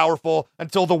and more powerful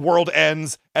until the world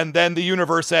ends, and then the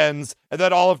universe ends, and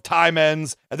then all of time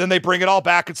ends, and then they bring it all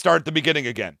back and start at the beginning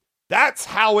again. That's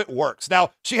how it works.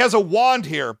 Now, she has a wand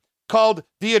here called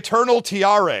the Eternal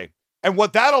Tiare, and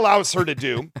what that allows her to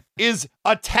do is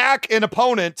attack an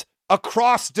opponent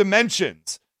across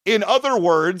dimensions. In other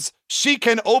words, she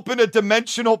can open a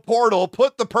dimensional portal,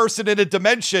 put the person in a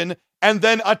dimension, and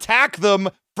then attack them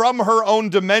from her own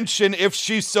dimension if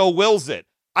she so wills it.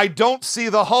 I don't see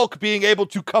the Hulk being able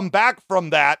to come back from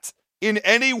that in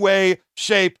any way,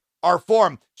 shape, or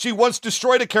form. She once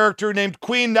destroyed a character named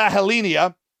Queen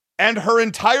Nahelinia and her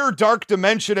entire dark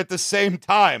dimension at the same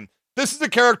time. This is a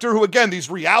character who, again, these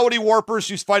reality warpers,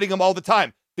 she's fighting them all the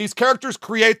time. These characters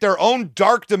create their own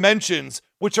dark dimensions,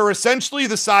 which are essentially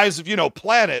the size of,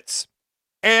 planets.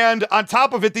 And on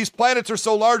top of it, these planets are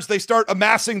so large, they start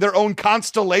amassing their own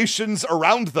constellations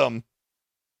around them.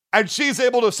 And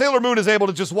Sailor Moon is able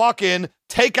to just walk in,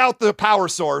 take out the power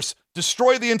source,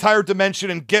 destroy the entire dimension,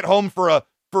 and get home for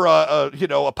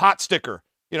a pot sticker.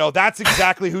 That's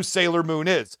exactly who Sailor Moon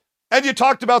is. And you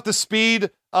talked about the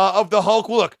speed of the Hulk.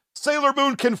 Look, Sailor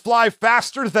Moon can fly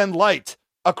faster than light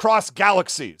across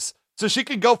galaxies. So she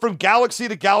can go from galaxy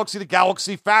to galaxy to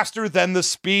galaxy faster than the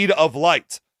speed of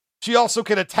light. She also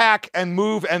can attack and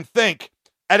move and think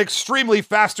at extremely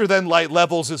faster than light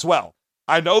levels as well.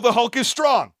 I know the Hulk is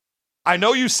strong, I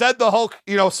know you said the Hulk,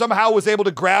 somehow was able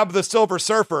to grab the Silver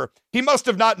Surfer. He must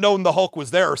have not known the Hulk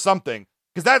was there or something,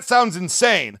 because that sounds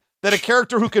insane, that a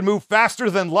character who can move faster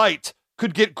than light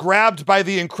could get grabbed by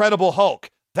the Incredible Hulk.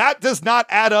 That does not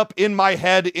add up in my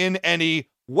head in any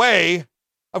way.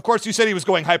 Of course, you said he was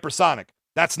going hypersonic.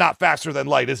 That's not faster than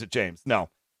light, is it, James? No,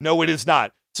 it is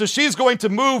not. So she's going to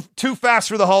move too fast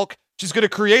for the Hulk. She's going to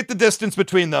create the distance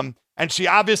between them, and she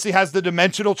obviously has the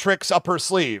dimensional tricks up her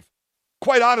sleeve.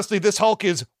 Quite honestly, this Hulk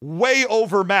is way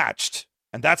overmatched,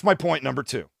 and that's my point number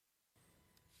 2.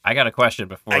 I got a question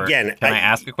before. Again, can I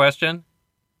ask a question?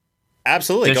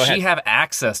 Absolutely. Does she have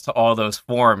access to all those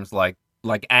forms like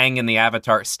Aang in the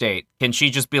Avatar state? Can she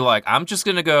just be like, I'm just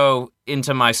going to go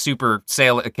into my super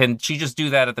sailor? Can she just do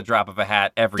that at the drop of a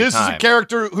hat every time? This is a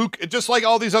character who, just like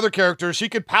all these other characters, she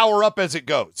could power up as it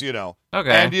goes, Okay.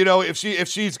 And, if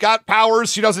she's got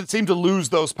powers, she doesn't seem to lose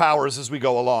those powers as we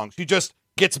go along. She just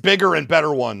gets bigger and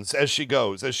better ones as she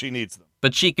goes, as she needs them.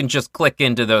 But she can just click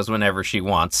into those whenever she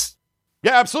wants.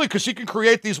 Yeah, absolutely, because she can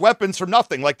create these weapons from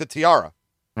nothing, like the tiara.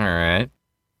 All right.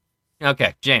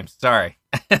 Okay, James, sorry.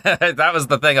 That was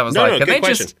the thing I was like, can they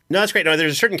question. No, that's great. No,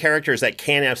 there's certain characters that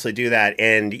can absolutely do that.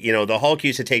 And, the Hulk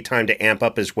used to take time to amp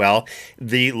up as well.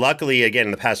 Luckily, again,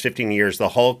 in the past 15 years, the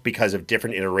Hulk, because of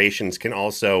different iterations, can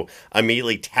also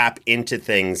immediately tap into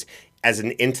things as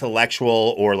an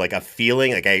intellectual or like a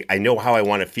feeling. Like I know how I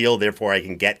want to feel, therefore I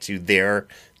can get to there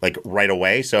like right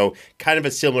away. So kind of a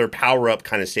similar power-up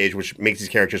kind of stage, which makes these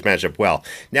characters match up well.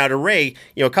 Now to Ray,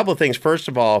 a couple of things. First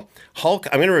of all, Hulk,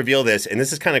 I'm going to reveal this, and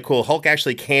this is kind of cool. Hulk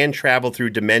actually can travel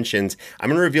through dimensions. I'm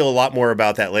going to reveal a lot more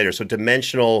about that later. So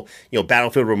dimensional,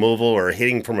 battlefield removal or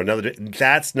hitting from another,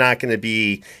 that's not going to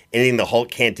be anything the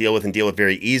Hulk can't deal with and deal with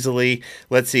very easily.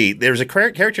 Let's see. There's a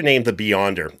character named the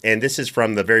Beyonder, and this is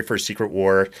from the very first Secret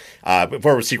War,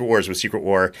 before Secret Wars was Secret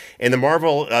War. And the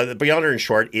Marvel, the Beyonder in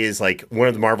short is like one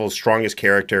of the Marvel's strongest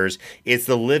characters. It's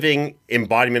the living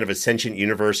embodiment of a sentient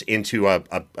universe into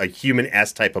a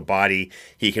human-esque type of body.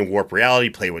 He can warp reality,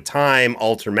 play with time,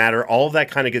 alter matter, all of that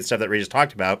kind of good stuff that Ray just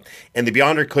talked about. And the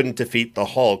Beyonder couldn't defeat the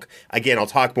Hulk. Again, I'll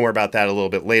talk more about that a little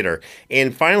bit later.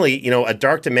 And finally, a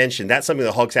dark dimension, that's something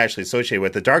the Hulk's actually associated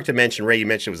with. The dark dimension, Ray, you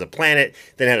mentioned, was a planet,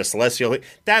 then had a celestial.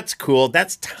 That's cool.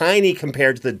 That's tiny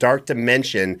compared to the dark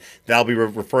dimension that I'll be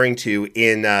referring to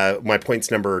in my points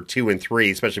number 2 and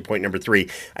 3, especially point number 3.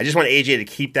 I just want AJ to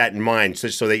keep that in mind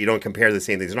so that you don't compare the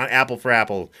same things. It's not apple for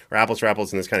apple or apples for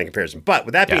apples in this kind of comparison. But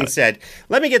with that being said,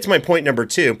 let me get to my point number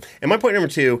 2. And my point number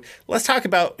 2, let's talk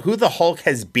about who the Hulk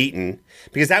has beaten,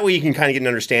 because that way you can kind of get an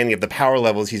understanding of the power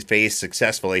levels he's faced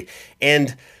successfully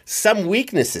and some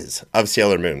weaknesses of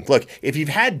Sailor Moon. Look, if you've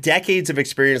had decades of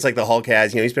experience like the Hulk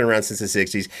has, he's been around since the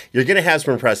 60s, you're going to have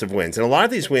some impressive wins. And a lot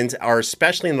of these wins are,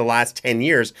 especially in the last 10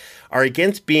 years, are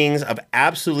against beings of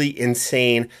absolutely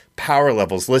insane power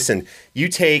levels. Listen, you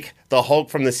take the Hulk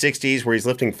from the 60s where he's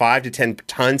lifting 5 to 10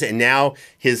 tons, and now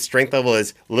his strength level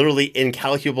is literally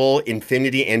incalculable,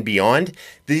 infinity and beyond.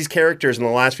 These characters in the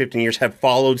last 15 years have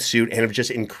followed suit and have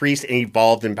just increased and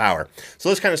evolved in power. So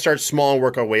let's kind of start small and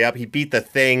work our way up. He beat the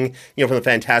Thing, from the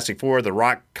Fantastic Four, the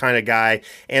Rock kind of guy,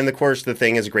 and of course the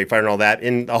Thing is a great fighter and all that,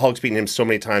 and the Hulk's beaten him so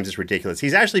many times it's ridiculous.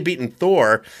 He's actually beaten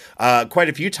Thor quite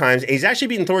a few times, and he's actually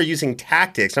beaten Thor using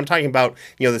tactics. I'm talking about,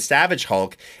 the Savage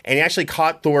Hulk, and he actually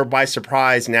caught Thor by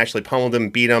surprise and actually pummeled him,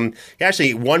 beat him. He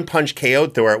actually one-punch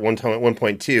KO'd Thor at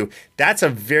 1.2. That's a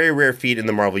very rare feat in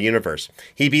the Marvel Universe.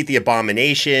 He beat the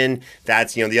Abomination.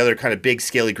 That's, the other kind of big,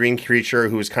 scaly green creature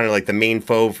who was kind of like the main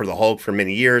foe for the Hulk for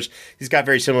many years. He's got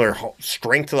very similar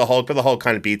strength to the Hulk, but the Hulk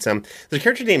kind of beats him. There's a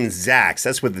character named Zax.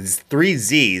 That's with 3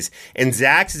 Z's. And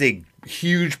Zax is a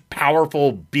huge,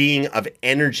 powerful being of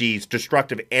energy,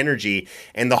 destructive energy,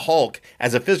 and the Hulk,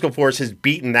 as a physical force, has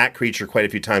beaten that creature quite a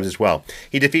few times as well.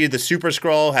 He defeated the Super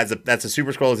Skrull, that's a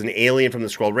Super Skrull, is an alien from the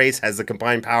Skrull race, has the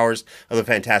combined powers of the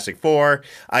Fantastic Four.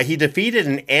 He defeated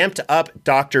an amped up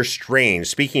Doctor Strange.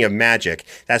 Speaking of magic,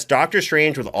 that's Doctor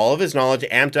Strange with all of his knowledge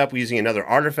amped up using another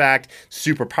artifact,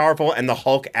 super powerful, and the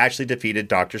Hulk actually defeated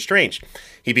Doctor Strange.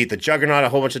 He beat the Juggernaut a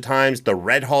whole bunch of times, the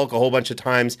Red Hulk a whole bunch of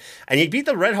times, and he beat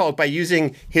the Red Hulk by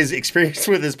using his experience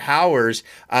with his powers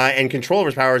and control of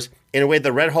his powers in a way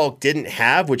the Red Hulk didn't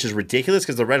have, which is ridiculous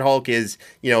because the Red Hulk is,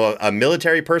 a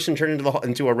military person turned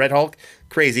into a Red Hulk.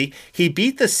 Crazy. He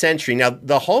beat the Sentry. Now,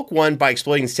 the Hulk won by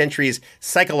exploiting Sentry's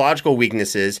psychological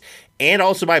weaknesses and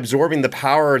also by absorbing the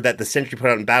power that the Sentry put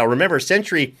out in battle. Remember,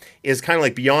 Sentry is kind of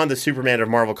like beyond the Superman of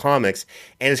Marvel Comics,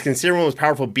 and is considered one of the most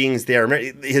powerful beings there.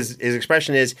 Remember, his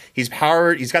expression is he's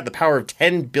got the power of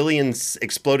 10 billion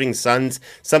exploding suns,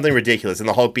 something ridiculous, and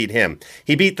the Hulk beat him.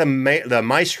 He beat the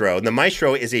Maestro, and the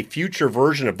Maestro is a future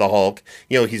version of the Hulk.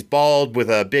 You know, he's bald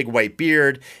with a big white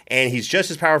beard, and he's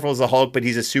just as powerful as the Hulk, but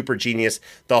he's a super genius.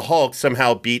 The Hulk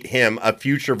somehow beat him, a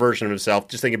future version of himself.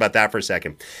 Just think about that for a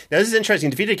second. Now, this is interesting.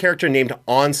 Defeated a character named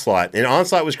Onslaught, and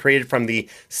Onslaught was created from the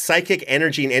psychic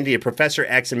energy and entity of Professor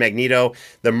X and Magneto.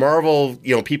 The Marvel,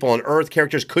 people on Earth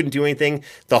characters couldn't do anything.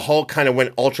 The Hulk kind of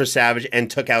went ultra savage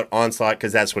and took out Onslaught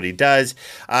because that's what he does.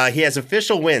 He has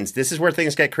official wins. This is where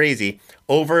things get crazy.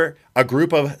 Over a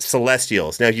group of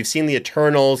Celestials. Now, if you've seen the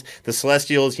Eternals, the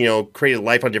Celestials, created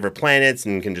life on different planets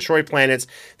and can destroy planets.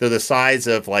 They're the size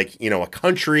of a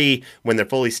country when they're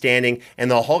fully standing. And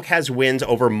the Hulk has wins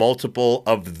over multiple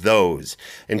of those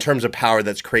in terms of power.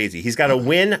 That's crazy. He's got a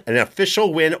win, an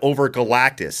official win over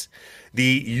Galactus,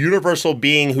 the universal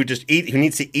being who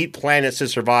needs to eat planets to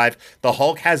survive. The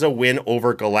Hulk has a win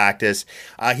over Galactus.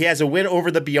 He has a win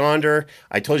over the Beyonder.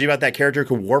 I told you about that character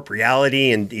who could warp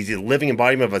reality, and he's a living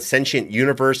embodiment of a sentient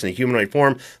universe in a humanoid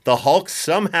form. The Hulk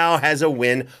somehow has a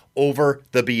win over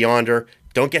the Beyonder.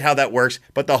 Don't get how that works,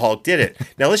 but the Hulk did it.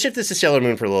 Now let's shift this to Sailor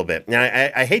Moon for a little bit. Now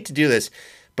I hate to do this,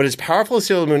 but as powerful as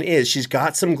Sailor Moon is, she's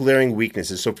got some glaring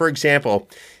weaknesses. So, for example,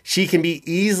 she can be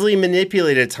easily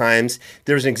manipulated at times.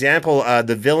 There's an example,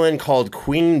 the villain called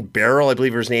Queen Beryl, I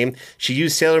believe her name. She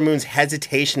used Sailor Moon's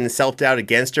hesitation and self-doubt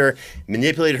against her,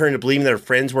 manipulated her into believing that her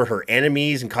friends were her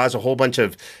enemies, and caused a whole bunch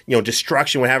of,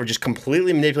 destruction, whatever, just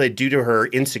completely manipulated due to her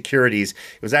insecurities.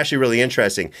 It was actually really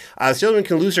interesting. Sailor Moon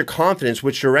can lose her confidence,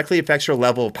 which directly affects her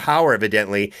level of power,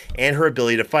 evidently, and her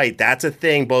ability to fight. That's a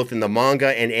thing both in the manga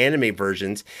and anime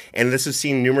versions, and this is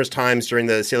seen numerous times during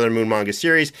the Sailor Moon manga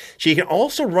series. She can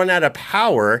also run out of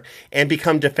power and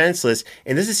become defenseless.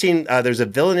 And this is seen, there's a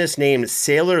villainess named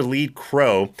Sailor Lead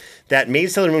Crow that made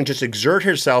Sailor Moon just exert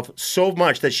herself so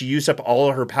much that she used up all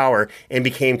of her power and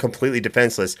became completely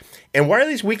defenseless. And why are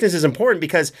these weaknesses important?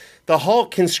 Because the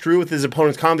Hulk can screw with his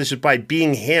opponent's confidence just by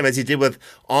being him, as he did with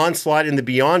Onslaught in the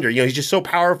Beyonder. He's just so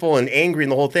powerful and angry in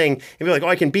the whole thing. And be like, oh,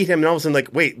 I can beat him. And all of a sudden, like,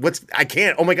 wait, I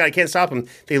can't. Oh my God, I can't stop him.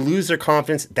 They lose their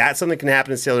confidence. That's something that can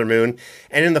happen in Sailor Moon.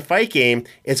 And in the fight game,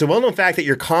 it's a well-known fact that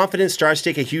your confidence starts to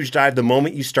take a huge dive the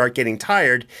moment you start getting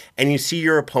tired and you see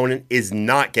your opponent is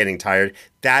not getting tired.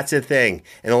 That's a thing.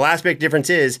 And the last big difference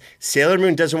is Sailor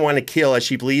Moon doesn't want to kill as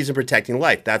she believes in protecting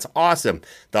life. That's awesome.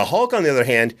 The Hulk, on the other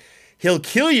hand, he'll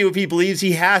kill you if he believes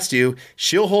he has to.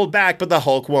 She'll hold back, but the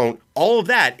Hulk won't. All of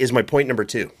that is my point number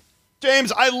 2.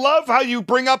 James, I love how you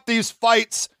bring up these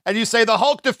fights and you say the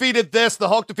Hulk defeated this, the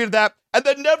Hulk defeated that, and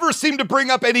then never seem to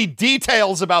bring up any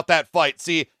details about that fight.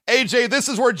 See, AJ, this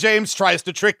is where James tries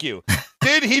to trick you.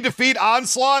 Did he defeat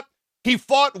Onslaught? He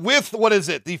fought with,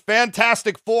 the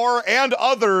Fantastic Four and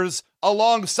others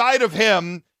alongside of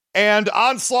him, and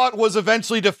Onslaught was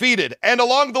eventually defeated. And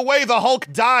along the way, the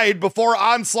Hulk died before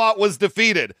Onslaught was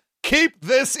defeated. Keep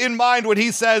this in mind when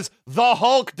he says the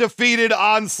Hulk defeated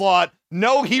Onslaught.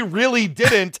 No, he really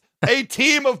didn't. A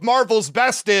team of Marvel's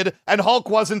best did, and Hulk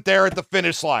wasn't there at the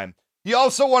finish line. You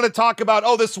also want to talk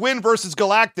about, this win versus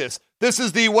Galactus. This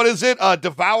is the,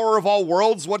 Devourer of all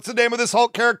worlds. What's the name of this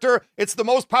Hulk character? It's the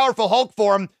most powerful Hulk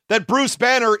form that Bruce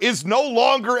Banner is no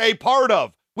longer a part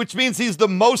of, which means he's the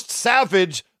most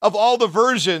savage of all the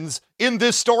versions in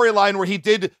this storyline where he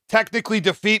did technically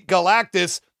defeat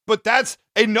Galactus. But that's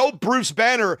a no Bruce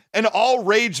Banner, an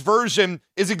all-rage version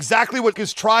is exactly what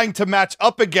he's trying to match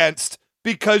up against,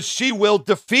 because she will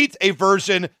defeat a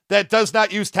version that does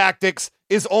not use tactics,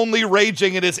 is only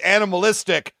raging, and is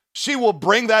animalistic. She will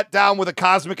bring that down with a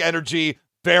cosmic energy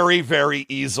very, very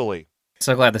easily.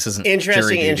 So glad this isn't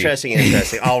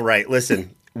interesting. All right,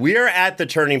 listen. We are at the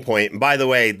turning point. And by the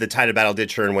way, the tide of battle did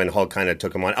turn when Hulk kind of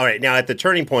took him on. All right, now at the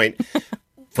turning point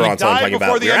for Onslaught, I'm talking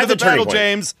about. The end of the battle,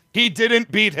 James. He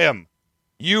didn't beat him.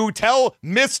 You tell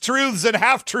mistruths and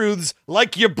half-truths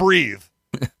like you breathe.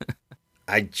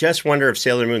 I just wonder if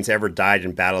Sailor Moon's ever died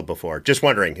in battle before. Just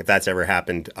wondering if that's ever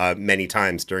happened many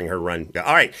times during her run.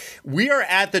 All right, we are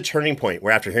at the turning point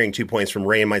where, after hearing 2 points from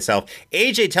Ray and myself,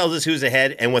 AJ tells us who's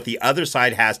ahead and what the other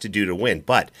side has to do to win.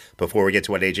 But before we get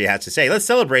to what AJ has to say, let's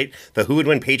celebrate the Who Would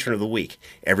Win Patron of the Week.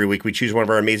 Every week we choose one of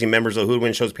our amazing members of the Who Would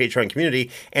Win Show's Patreon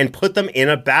community and put them in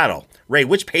a battle. Ray,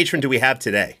 which patron do we have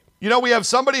today? We have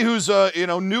somebody who's,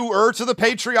 newer to the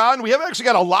Patreon. We have actually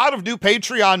got a lot of new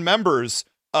Patreon members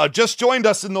just joined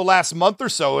us in the last month or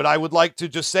so, and I would like to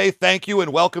just say thank you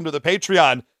and welcome to the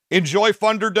Patreon. Enjoy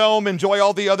Thunderdome, enjoy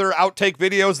all the other outtake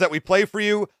videos that we play for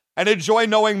you. and enjoy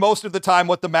knowing most of the time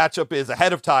what the matchup is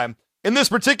ahead of time. In this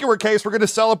particular case, we're going to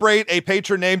celebrate a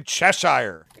patron named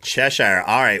Cheshire. Cheshire.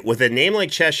 All right. With a name like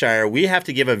Cheshire, we have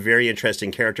to give a very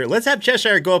interesting character. Let's have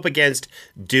Cheshire go up against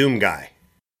Doom Guy.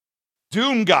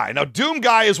 Doom Guy. Now, Doom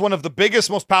Guy is one of the biggest,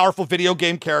 most powerful video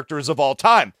game characters of all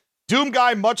time. Doom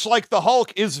Guy, much like the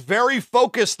Hulk, is very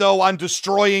focused, though, on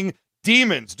destroying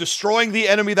demons, destroying the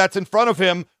enemy that's in front of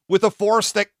him with a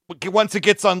force that, once it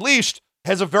gets unleashed,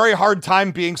 has a very hard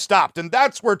time being stopped. And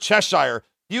that's where Cheshire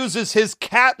uses his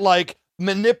cat-like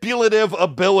manipulative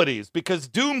abilities, because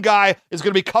Doom Guy is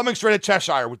going to be coming straight at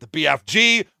Cheshire with the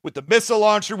BFG, with the missile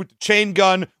launcher, with the chain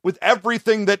gun, with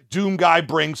everything that Doom Guy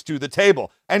brings to the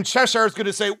table. And Cheshire is going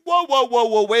to say,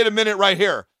 whoa, wait a minute right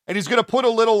here. And he's going to put a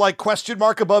little like question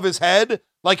mark above his head,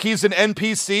 like he's an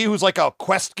NPC who's like a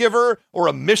quest giver or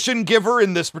a mission giver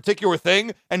in this particular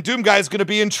thing. And Doom Guy is going to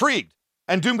be intrigued.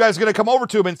 And Doom Guy is going to come over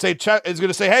to him and say,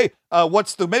 hey,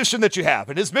 what's the mission that you have?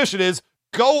 And his mission is,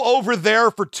 go over there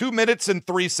for 2 minutes and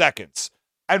 3 seconds.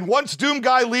 And once Doom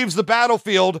Guy leaves the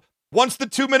battlefield, once the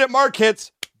 2-minute mark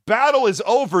hits, battle is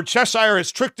over. Cheshire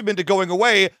has tricked him into going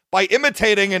away by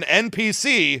imitating an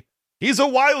NPC. He's a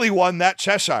wily one, that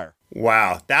Cheshire.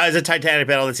 Wow, that was a Titanic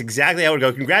battle. That's exactly how it would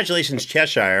go. Congratulations,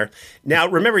 Cheshire. Now,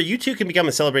 remember, you too can become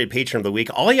a celebrated patron of the week.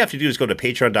 All you have to do is go to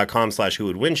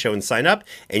patreon.com/whowouldwin and sign up,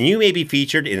 and you may be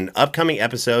featured in an upcoming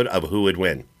episode of Who Would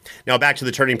Win. Now, back to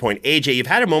the turning point. AJ, you've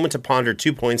had a moment to ponder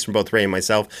 2 points from both Ray and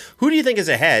myself. Who do you think is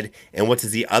ahead, and what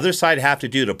does the other side have to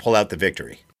do to pull out the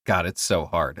victory? God, it's so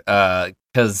hard.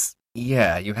 Because,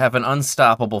 yeah, you have an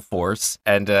unstoppable force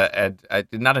and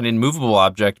not an immovable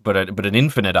object, but an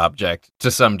infinite object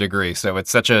to some degree. So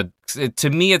it's to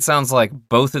me, it sounds like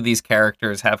both of these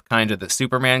characters have kind of the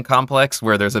Superman complex,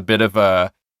 where there's a bit of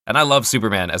a, and I love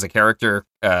Superman as a character,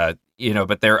 but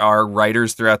there are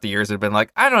writers throughout the years that have been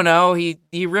like, I don't know, he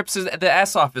rips the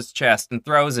S off his chest and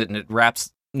throws it and it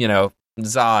wraps,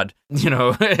 Zod,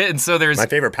 and so there's my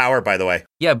favorite power, by the way.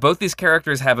 Yeah, both these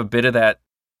characters have a bit of that,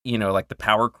 like the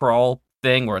power crawl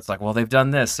thing where it's like, well, they've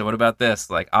done this, so what about this?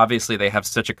 Like, obviously they have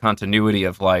such a continuity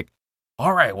of like,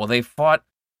 all right, well, they fought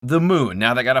the moon,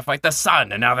 now they gotta fight the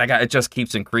sun, and now it just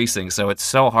keeps increasing. So it's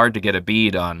so hard to get a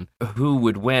bead on who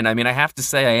would win. I mean, I have to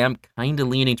say I am kind of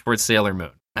leaning towards Sailor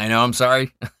Moon. I know, I'm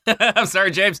sorry. I'm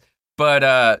sorry, James.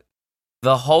 But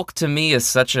the Hulk to me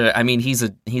is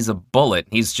he's a bullet.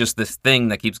 He's just this thing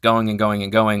that keeps going and going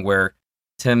and going, where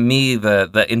to me,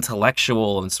 the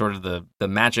intellectual and sort of the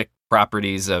magic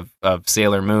properties of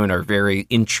Sailor Moon are very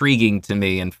intriguing to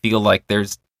me, and feel like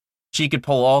she could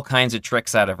pull all kinds of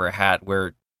tricks out of her hat,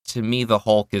 where to me the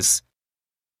Hulk is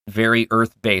very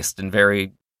earth-based and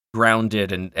very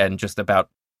grounded and just about,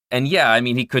 and yeah, I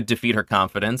mean, he could defeat her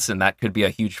confidence, and that could be a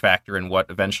huge factor in what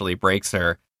eventually breaks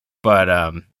her. But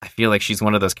I feel like she's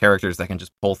one of those characters that can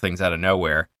just pull things out of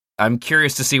nowhere. I'm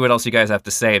curious to see what else you guys have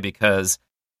to say, because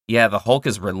yeah, the Hulk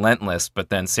is relentless, but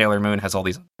then Sailor Moon has all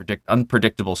these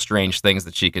unpredictable, strange things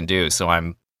that she can do. So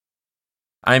I'm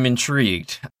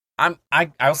intrigued.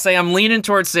 I'll say I'm leaning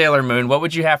towards Sailor Moon. What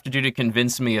would you have to do to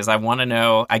convince me? Is I want to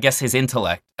know, I guess, his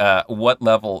intellect. What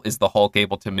level is the Hulk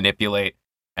able to manipulate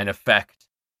and affect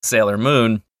Sailor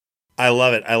Moon? I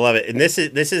love it. And this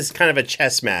is kind of a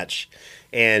chess match.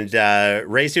 And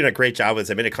Ray's doing a great job with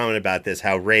this. I made a comment about this,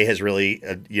 how Ray has really,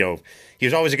 he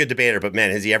was always a good debater, but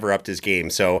man, has he ever upped his game?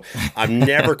 So I'm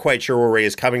never quite sure where Ray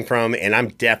is coming from, and I'm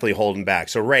definitely holding back.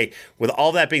 So Ray, with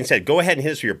all that being said, go ahead and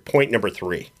hit us for your point number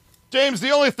 3. James,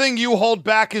 the only thing you hold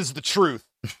back is the truth.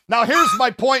 Now, here's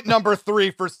my point number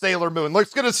 3 for Sailor Moon.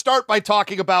 Let's going to start by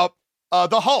talking about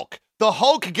the Hulk. The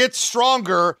Hulk gets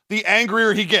stronger the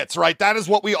angrier he gets, right? That is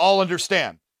what we all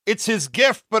understand. It's his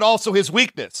gift, but also his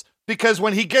weakness. Because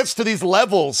when he gets to these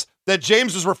levels that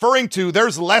James was referring to,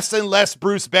 there's less and less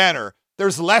Bruce Banner.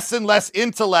 There's less and less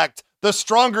intellect the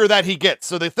stronger that he gets.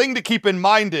 So the thing to keep in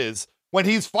mind is when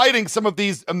he's fighting some of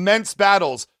these immense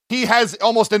battles, he has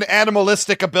almost an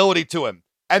animalistic ability to him.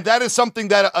 And that is something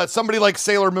that somebody like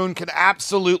Sailor Moon can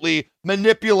absolutely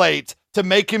manipulate to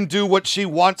make him do what she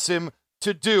wants him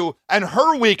to do. And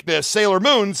her weakness, Sailor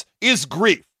Moon's, is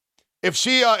grief. If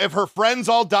her friends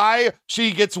all die,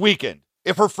 she gets weakened.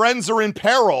 If her friends are in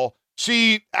peril,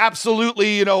 she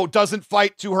absolutely, doesn't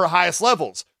fight to her highest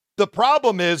levels. The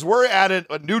problem is we're at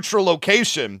a neutral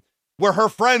location where her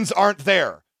friends aren't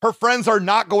there. Her friends are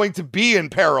not going to be in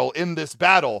peril in this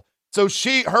battle. So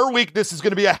her weakness is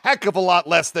going to be a heck of a lot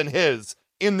less than his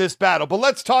in this battle. But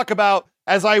let's talk about,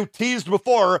 as I teased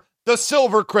before, the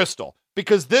Silver Crystal,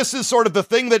 because this is sort of the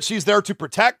thing that she's there to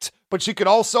protect, but she can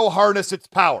also harness its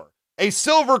power. A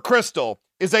Silver Crystal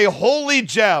is a holy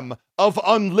gem of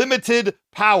unlimited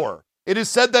power. It is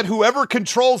said that whoever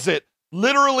controls it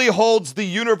literally holds the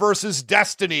universe's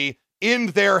destiny in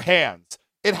their hands.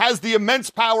 It has the immense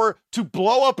power to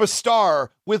blow up a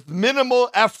star with minimal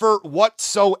effort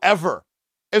whatsoever.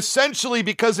 Essentially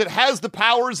because it has the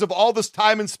powers of all this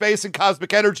time and space and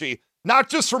cosmic energy, not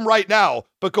just from right now,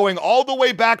 but going all the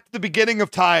way back to the beginning of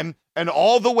time and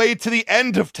all the way to the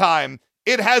end of time.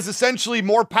 It has essentially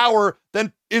more power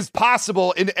than is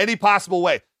possible in any possible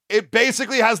way. It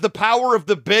basically has the power of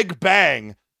the Big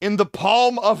Bang in the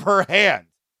palm of her hand.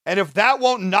 And if that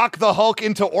won't knock the Hulk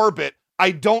into orbit,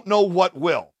 I don't know what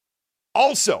will.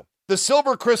 Also, the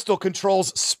silver crystal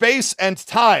controls space and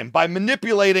time by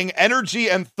manipulating energy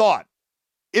and thought.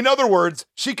 In other words,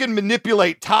 she can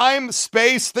manipulate time,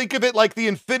 space, think of it like the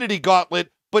Infinity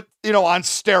Gauntlet, but, on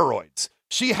steroids.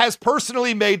 She has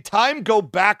personally made time go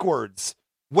backwards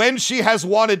when she has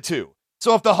wanted to.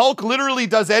 So if the Hulk literally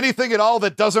does anything at all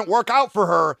that doesn't work out for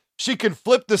her, she can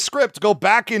flip the script, go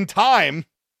back in time,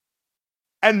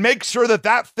 and make sure that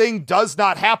that thing does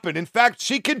not happen. In fact,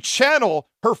 she can channel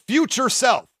her future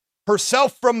self,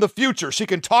 herself from the future. She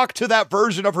can talk to that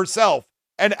version of herself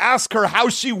and ask her how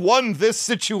she won this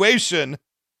situation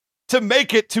to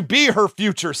make it to be her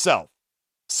future self.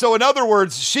 So in other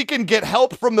words, she can get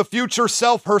help from the future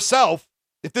self herself,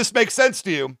 if this makes sense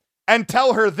to you, and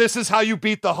tell her this is how you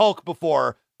beat the Hulk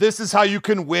before. This is how you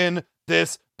can win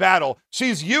this battle.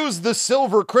 She's used the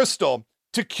silver crystal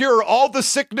to cure all the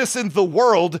sickness in the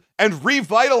world and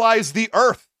revitalize the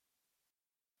earth.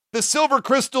 The silver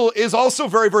crystal is also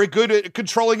very, very good at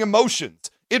controlling emotions.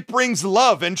 It brings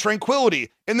love and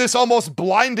tranquility in this almost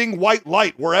blinding white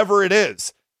light wherever it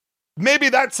is. Maybe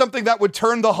that's something that would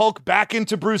turn the Hulk back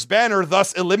into Bruce Banner,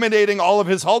 thus eliminating all of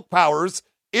his Hulk powers,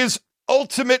 is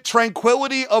ultimate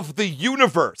tranquility of the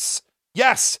universe.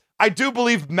 Yes, I do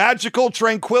believe magical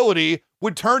tranquility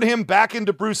would turn him back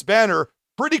into Bruce Banner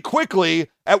pretty quickly,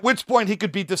 at which point he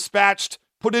could be dispatched,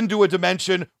 put into a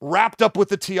dimension, wrapped up with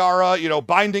the tiara,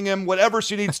 binding him, whatever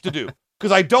she needs to do.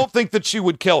 Because I don't think that she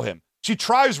would kill him. She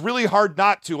tries really hard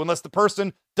not to, unless the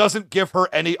person doesn't give her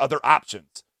any other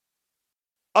options.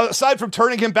 Aside from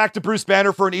turning him back to Bruce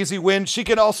Banner for an easy win, she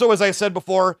can also, as I said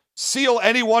before, seal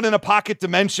anyone in a pocket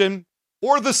dimension,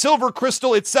 or the silver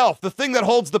crystal itself, the thing that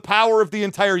holds the power of the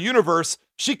entire universe.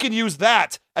 She can use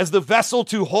that as the vessel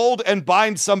to hold and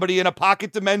bind somebody in a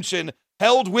pocket dimension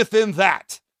held within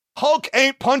that. Hulk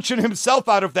ain't punching himself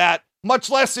out of that, much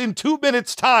less in 2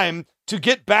 minutes' time to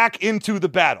get back into the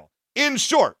battle. In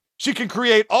short, she can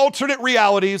create alternate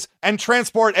realities and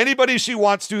transport anybody she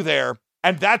wants to there.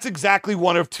 And that's exactly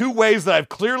one of 2 ways that I've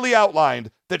clearly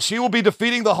outlined that she will be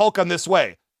defeating the Hulk on this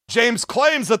way. James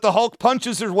claims that the Hulk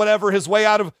punches or whatever his way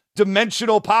out of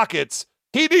dimensional pockets.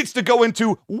 He needs to go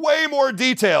into way more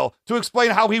detail to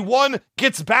explain how he, 1,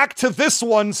 gets back to this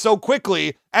one so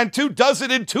quickly, and 2, does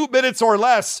it in 2 minutes or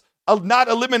less, not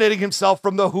eliminating himself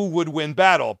from the who would win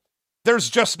battle. There's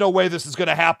just no way this is going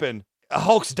to happen.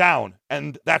 Hulk's down,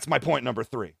 and that's my point number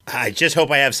 3. I just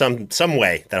hope I have some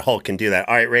way that Hulk can do that.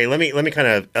 All right, Ray, let me kind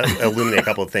of illuminate a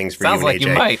couple of things for you and AJ.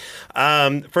 Sounds like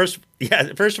you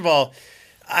might. First of all,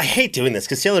 I hate doing this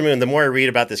because Sailor Moon, the more I read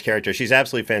about this character, she's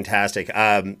absolutely fantastic.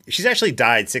 She's actually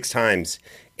died 6 times,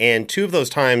 and 2 of those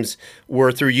times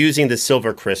were through using the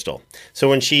silver crystal. So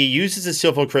when she uses the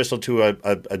silver crystal to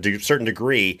a certain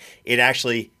degree, it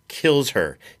actually kills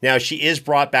her. Now, she is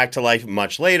brought back to life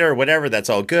much later, whatever, that's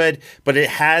all good, but it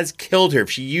has killed her.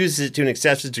 If she uses it to an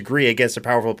excessive degree against a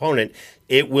powerful opponent,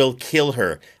 it will kill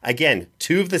her. Again,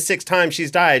 2 of the 6 times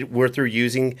she's died were through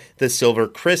using the silver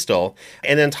crystal.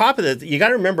 And on top of that, you got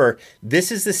to remember,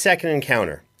 this is the second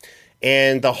encounter.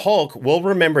 And the Hulk will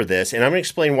remember this, and I'm going to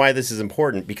explain why this is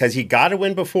important, because he got a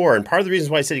win before, and part of the reasons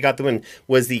why I said he got the win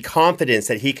was the confidence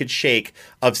that he could shake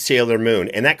of Sailor Moon.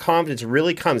 And that confidence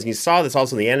really comes, and you saw this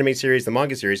also in the anime series, the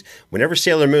manga series, whenever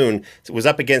Sailor Moon was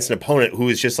up against an opponent who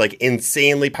was just like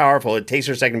insanely powerful, it takes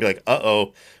her a second to be like,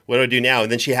 uh-oh, what do I do now?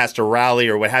 And then she has to rally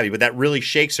or what have you, but that really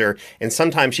shakes her, and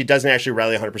sometimes she doesn't actually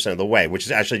rally 100% of the way,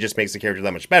 which actually just makes the character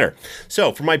that much better.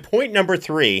 So for my point number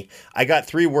 3, I got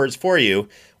 3 words for you.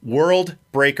 World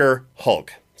Breaker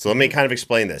Hulk. So let me kind of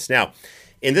explain this. Now,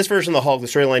 in this version of the Hulk, the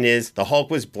storyline is the Hulk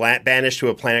was banished to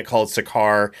a planet called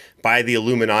Sakaar by the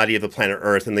Illuminati of the planet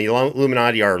Earth. And the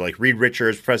Illuminati are like Reed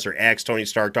Richards, Professor X, Tony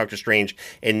Stark, Doctor Strange,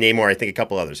 and Namor, I think a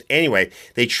couple others. Anyway,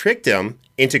 they tricked him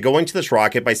into going to this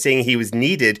rocket by saying he was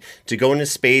needed to go into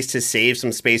space to save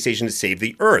some space station to save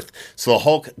the Earth. So the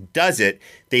Hulk does it.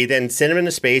 They then send him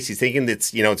into space. He's thinking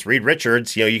that's, it's Reed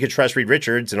Richards. You could trust Reed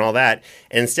Richards and all that.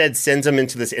 And instead sends him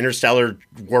into this interstellar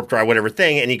warp drive, whatever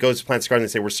thing. And he goes to Planet Sakaar and they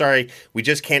say, we're sorry, we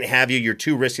just can't have you. You're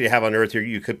too risky to have on Earth.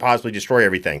 You could possibly destroy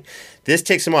everything. This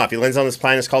ticks him off. He lands on this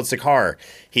planet. It's called Sakaar.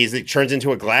 He turns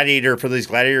into a gladiator for these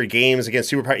gladiator games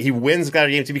against superpower. He wins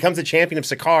gladiator games. He becomes the champion of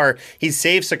Sakaar. He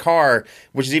saves Sakaar,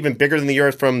 which is even bigger than the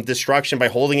Earth, from destruction by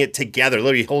holding it together.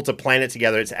 Literally, he holds a planet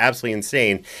together. It's absolutely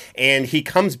insane. And he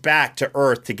comes back to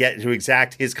Earth to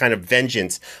exact his kind of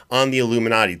vengeance on the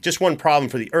Illuminati. Just one problem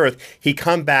for the Earth. He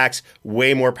comes back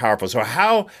way more powerful. So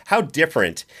how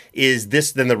different is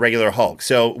this than the regular Hulk?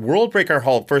 So Worldbreaker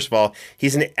Hulk, first of all,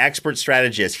 he's an expert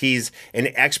strategist. He's an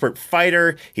expert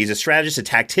fighter. He's a strategist, a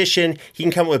tactician. He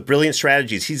can come up with brilliant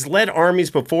strategies. He's led armies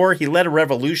before. He led a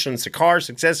revolution in Sakaar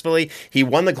successfully. He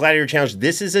won the Gladiator Challenge.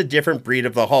 This is a different breed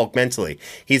of the Hulk mentally.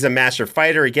 He's a master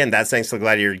fighter. Again, that's thanks to the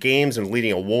Gladiator Games and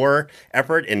leading a war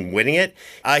effort and winning it.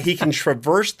 He can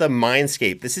traverse the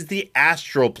mindscape. This is the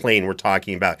astral plane we're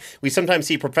talking about. We sometimes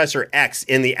see Professor X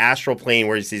in the astral plane,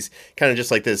 where he's kind of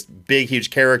just like this big, huge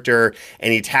character,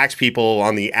 and he attacks people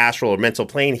on the astral or mental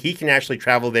plane. He can actually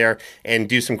travel there and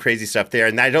do some crazy stuff there.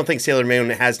 And I don't think Sailor Moon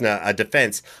has a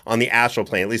defense on the astral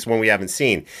plane, at least one we haven't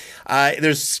seen.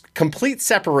 There's complete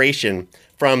separation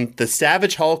from the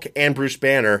Savage Hulk and Bruce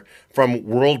Banner from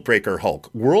Worldbreaker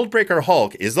Hulk. Worldbreaker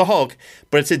Hulk is the Hulk,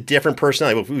 but it's a different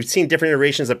personality. We've seen different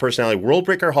iterations of personality.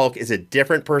 Worldbreaker Hulk is a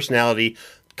different personality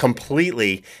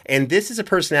completely, and this is a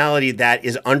personality that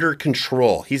is under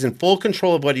control. He's in full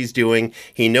control of what he's doing.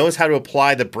 He knows how to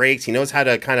apply the brakes. He knows how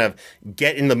to kind of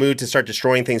get in the mood to start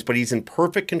destroying things, but he's in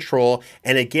perfect control,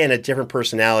 and again, a different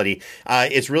personality.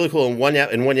 It's really cool. In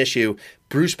one issue,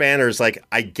 Bruce Banner's like,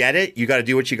 I get it. You got to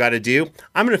do what you got to do.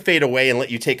 I'm going to fade away and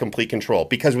let you take complete control.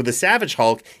 Because with the Savage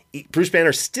Hulk, Bruce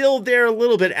Banner's still there a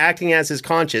little bit, acting as his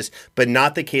conscious, but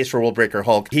not the case for Worldbreaker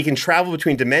Hulk. He can travel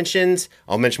between dimensions.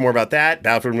 I'll mention more about that.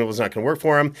 Battlefield Removal is not going to work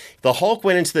for him. The Hulk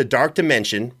went into the Dark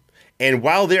Dimension, and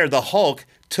while there, the Hulk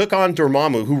took on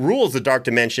Dormammu, who rules the Dark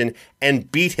Dimension,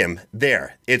 and beat him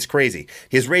there. It's crazy.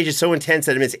 His rage is so intense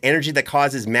that it emits energy that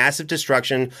causes massive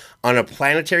destruction on a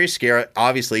planetary scale,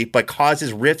 obviously, but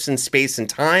causes rifts in space and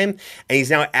time, and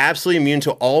he's now absolutely immune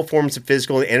to all forms of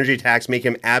physical and energy attacks,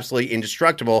 making him absolutely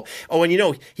indestructible. Oh, and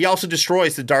he also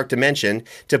destroys the Dark Dimension.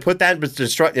 To put that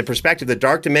in perspective, the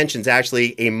Dark Dimension is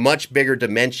actually a much bigger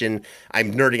dimension,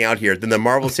 I'm nerding out here, than the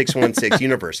Marvel 616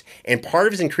 universe. And part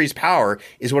of his increased power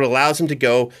is what allows him to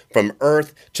go from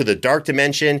Earth to the Dark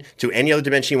Dimension to any other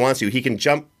dimension he wants to. He can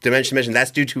jump dimension to dimension. That's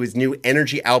due to his new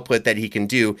energy output that he can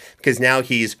do, because now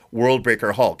he's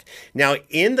Worldbreaker Hulk. Now,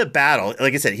 in the battle,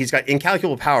 like I said, he's got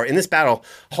incalculable power. In this battle,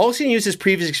 Hulk's going to use his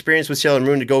previous experience with Sailor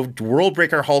Moon to go to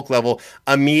Worldbreaker Hulk level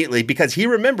immediately, because he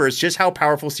remembers just how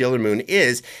powerful Sailor Moon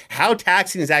is. How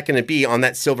taxing is that going to be on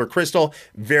that silver crystal?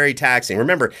 Very taxing.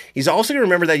 Remember, he's also going to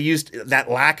remember that he used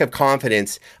that lack of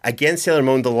confidence against Sailor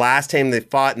Moon the last time they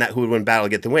fought, and that who would win battle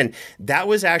get the win. That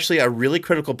was actually a really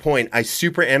critical point I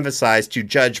super emphasized to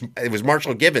Judge, it was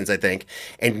Marshall Gibbons, I think,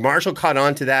 and Marshall caught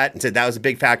on to that and said that was a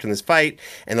big factor in this fight.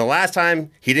 And the last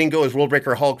time, he didn't go as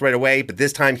Worldbreaker Hulk right away, but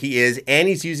this time he is, and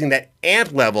he's using that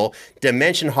ant level,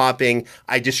 dimension hopping,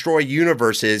 I destroy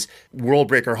universes,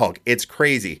 Worldbreaker Hulk. It's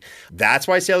crazy. That's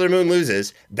why Sailor Moon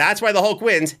loses. That's why the Hulk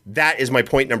wins. That is my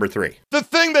point number 3. The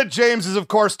thing that James is, of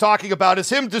course, talking about is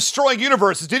him destroying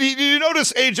universes. Did you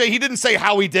notice, AJ, he didn't say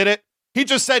how he did it? He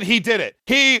just said he did it.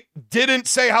 He didn't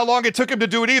say how long it took him to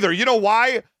do it either. You know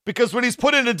why? Because when he's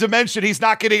put in a dimension, he's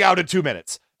not getting out in 2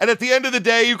 minutes. And at the end of the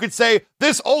day, you could say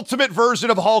this ultimate version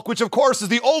of Hulk, which of course is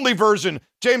the only version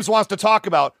James wants to talk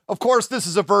about. Of course, this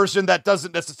is a version that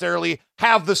doesn't necessarily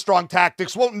have the strong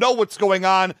tactics, won't know what's going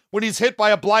on when he's hit by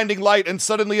a blinding light and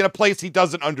suddenly in a place he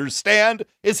doesn't understand.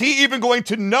 Is he even going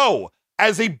to know,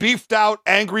 as a beefed out,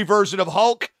 angry version of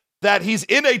Hulk, that he's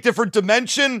in a different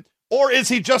dimension? Or is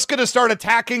he just going to start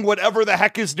attacking whatever the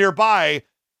heck is nearby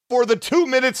for the 2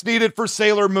 minutes needed for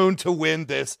Sailor Moon to win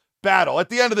this battle? At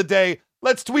the end of the day,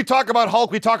 we talk about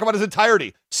Hulk, we talk about his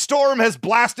entirety. Storm has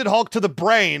blasted Hulk to the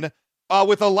brain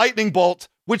with a lightning bolt,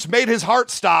 which made his heart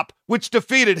stop, which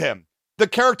defeated him. The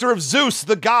character of Zeus,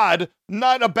 the god,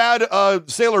 not a bad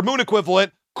Sailor Moon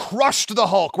equivalent, crushed the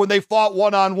Hulk when they fought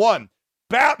one-on-one.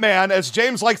 Batman, as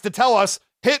James likes to tell us,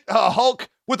 hit Hulk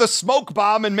with a smoke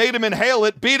bomb and made him inhale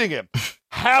it, beating him.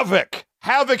 Havoc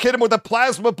hit him with a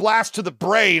plasma blast to the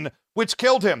brain, which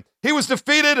killed him. He was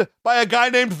defeated by a guy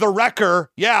named The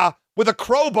Wrecker, with a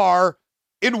crowbar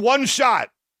in one shot.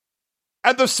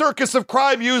 And the Circus of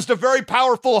Crime used a very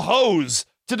powerful hose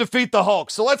to defeat the Hulk.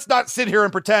 So let's not sit here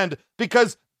and pretend,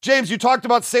 because, James, you talked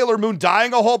about Sailor Moon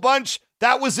dying a whole bunch.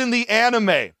 That was in the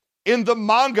anime. In the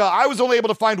manga, I was only able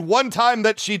to find one time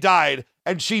that she died,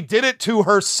 and she did it to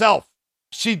herself.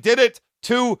 She did it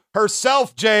to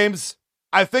herself, James.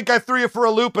 I think I threw you for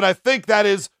a loop, and I think that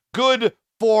is good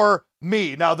for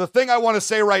me. Now, the thing I want to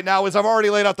say right now is I've already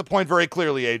laid out the point very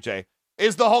clearly, AJ.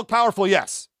 Is the Hulk powerful?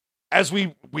 Yes. As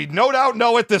we no doubt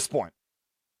know at this point.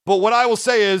 But what I will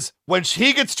say is when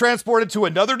he gets transported to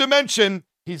another dimension,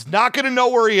 he's not going to know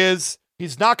where he is.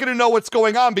 He's not going to know what's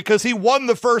going on because he won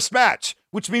the first match,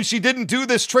 which means she didn't do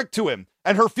this trick to him.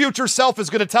 And her future self is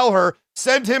going to tell her,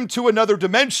 send him to another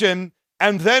dimension.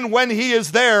 And then when he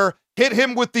is there, hit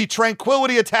him with the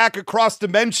tranquility attack across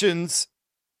dimensions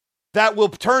that will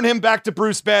turn him back to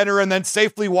Bruce Banner and then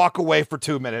safely walk away for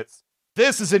 2 minutes.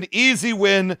 This is an easy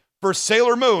win for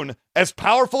Sailor Moon. As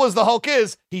powerful as the Hulk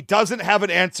is, he doesn't have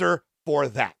an answer for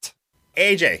that.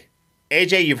 AJ,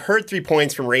 you've heard 3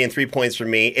 points from Ray and 3 points from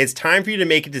me. It's time for you to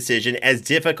make a decision, as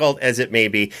difficult as it may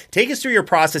be. Take us through your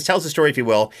process, tell us the story if you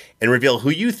will, and reveal who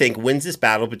you think wins this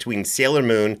battle between Sailor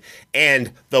Moon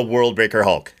and the World Breaker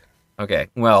Hulk. Okay,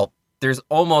 well, there's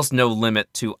almost no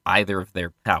limit to either of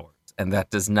their powers, and that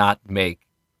does not make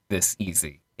this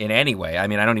easy in any way. I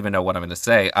mean, I don't even know what I'm going to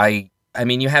say. I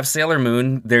mean, you have Sailor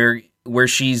Moon there, where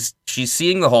she's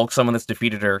seeing the Hulk, someone that's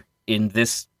defeated her in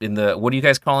the what are you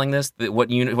guys calling this? What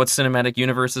cinematic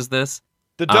universe is this?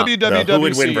 The WWWC. The Who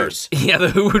Would Win verse. Yeah, the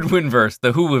Who Would Win verse,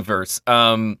 the Who Would verse.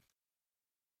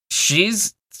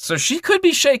 She could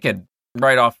be shaken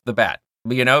right off the bat,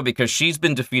 because she's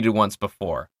been defeated once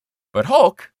before. But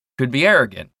Hulk could be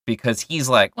arrogant because he's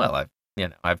like, well,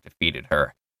 I've defeated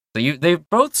her. So they're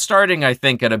both starting, I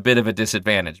think, at a bit of a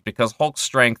disadvantage because Hulk's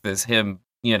strength is him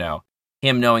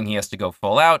knowing he has to go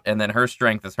full out, and then her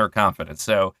strength is her confidence.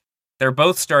 So they're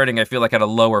both starting, I feel like, at a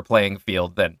lower playing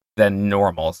field than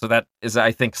normal. So that is,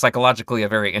 I think, psychologically a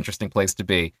very interesting place to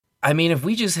be. I mean, if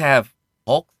we just have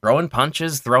Hulk throwing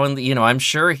punches, I'm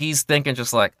sure he's thinking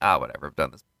just like, whatever, I've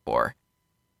done this before.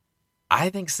 I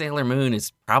think Sailor Moon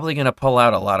is probably going to pull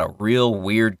out a lot of real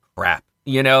weird crap.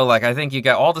 I think you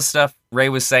got all the stuff Ray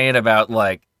was saying about,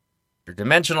 like, your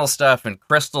dimensional stuff and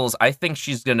crystals. I think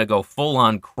she's going to go full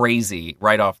on crazy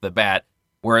right off the bat.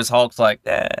 Whereas Hulk's like,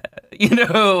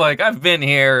 I've been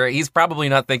here. He's probably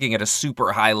not thinking at a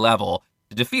super high level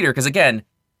to defeat her. Because again,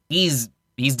 he's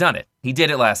done it. He did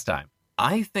it last time.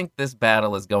 I think this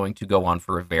battle is going to go on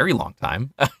for a very long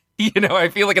time. I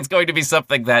feel like it's going to be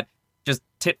something that just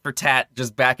tit for tat,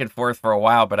 just back and forth for a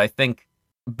while. But I think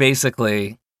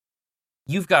basically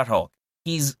you've got Hulk.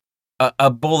 He's a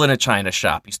bull in a china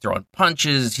shop. He's throwing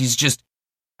punches. He's just,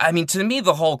 to me,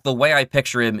 the Hulk, the way I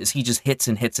picture him is he just hits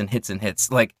and hits and hits and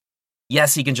hits. Like,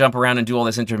 yes, he can jump around and do all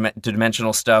this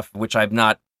interdimensional stuff, which I'm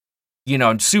not,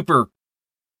 I'm super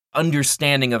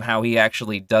understanding of how he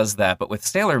actually does that. But with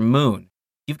Sailor Moon,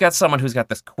 you've got someone who's got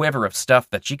this quiver of stuff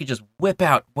that she could just whip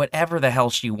out whatever the hell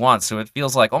she wants. So it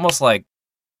feels like almost like,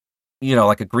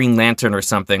 like a Green Lantern or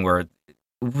something where,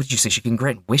 would you say she can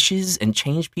grant wishes and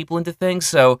change people into things?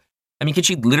 So, could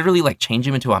she literally change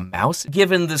him into a mouse?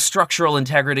 Given the structural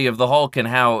integrity of the Hulk and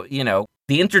how, the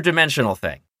interdimensional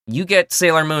thing. You get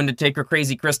Sailor Moon to take her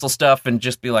crazy crystal stuff and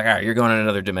just be like, all right, you're going in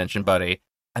another dimension, buddy.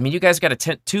 You guys got a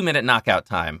 2-minute knockout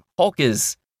time. Hulk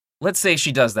is, let's say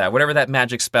she does that. Whatever that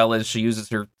magic spell is, she uses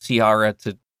her tiara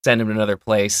to send him to another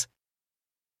place.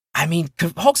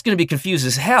 Hulk's going to be confused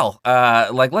as hell.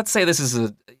 Let's say this is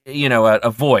a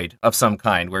void of some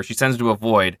kind where she sends to a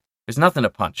void. There's nothing to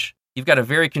punch. You've got a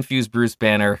very confused Bruce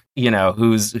Banner,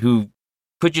 who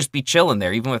could just be chilling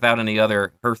there, even without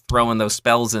her throwing those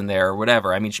spells in there or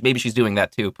whatever. Maybe she's doing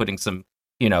that too, putting some,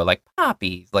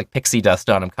 poppies, like pixie dust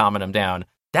on him, calming him down.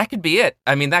 That could be it.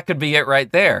 That could be it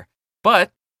right there. But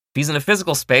if he's in a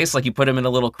physical space, like you put him in a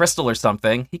little crystal or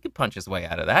something, he could punch his way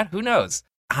out of that. Who knows?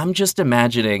 I'm just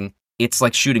imagining it's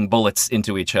like shooting bullets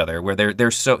into each other, where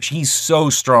he's so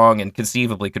strong and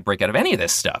conceivably could break out of any of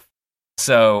this stuff.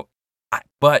 So,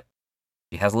 but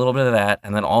she has a little bit of that,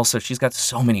 and then also she's got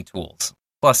so many tools.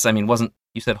 Plus,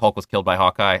 you said Hulk was killed by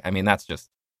Hawkeye?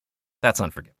 That's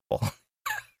unforgivable.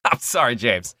 I'm sorry,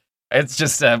 James. It's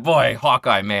just, boy,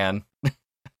 Hawkeye, man.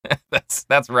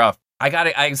 that's rough. I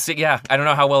don't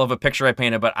know how well of a picture I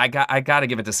painted, but I gotta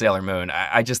give it to Sailor Moon.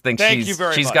 I just think she's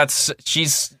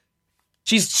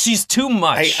too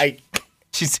much.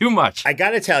 She's too much. I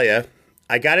gotta tell you,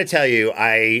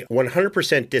 I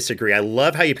 100% disagree. I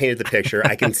love how you painted the picture.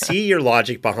 I can see your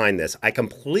logic behind this. I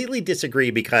completely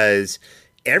disagree because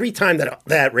every time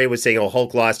that Ray was saying,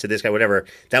 Hulk lost to this guy, whatever,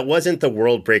 that wasn't the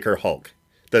World Breaker Hulk.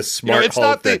 The smart it's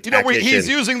Hulk, not he's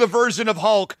using the version of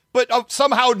Hulk, but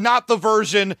somehow not the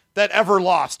version that ever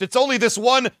lost. It's only this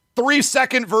one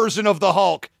 3-second version of the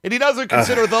Hulk, and he doesn't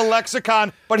consider the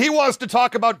lexicon, but he wants to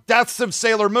talk about deaths of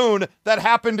Sailor Moon that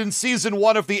happened in season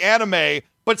 1 of the anime,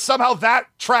 but somehow that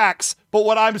tracks but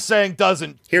what I'm saying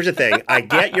doesn't. Here's the thing. I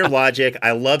get your logic.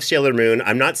 I love Sailor Moon.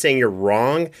 I'm not saying you're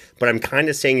wrong, but I'm kind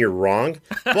of saying you're wrong.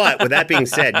 But with that being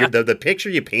said, the picture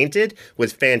you painted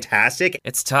was fantastic.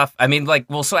 It's tough. I mean, like,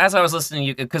 well, so as I was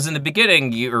listening, because in the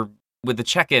beginning, you were with the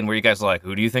check-in where you guys were like,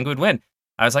 who do you think would win?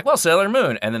 I was like, well, Sailor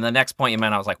Moon. And then the next point you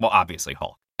meant, I was like, well, obviously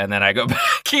Hulk. And then I go back,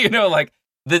 like,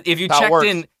 if you checked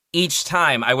in each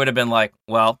time, I would have been like,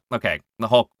 well, okay, the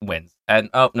Hulk wins. And,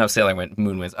 oh, no, Sailor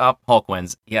Moon wins. Oh, Hulk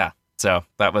wins. Yeah. So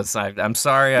that was, I'm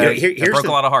sorry, I broke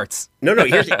a lot of hearts.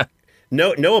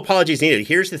 No apologies needed.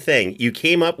 Here's the thing. You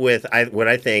came up with what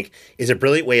I think is a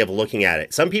brilliant way of looking at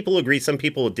it. Some people agree, some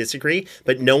people disagree,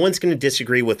 but no one's going to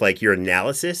disagree with like your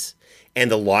analysis and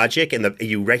the logic and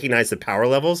you recognize the power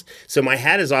levels. So my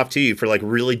hat is off to you for like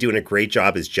really doing a great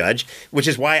job as judge, which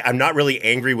is why I'm not really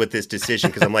angry with this decision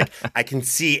because I'm like, I can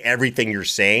see everything you're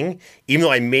saying, even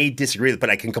though I may disagree with it, but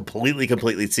I can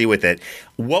completely see with it.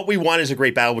 What we want is a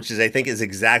great battle, which is I think is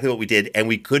exactly what we did, and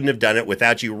we couldn't have done it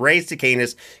without you. Ray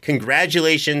Stakenas,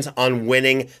 congratulations on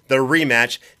winning the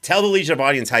rematch. Tell the Legion of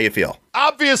Audience how you feel.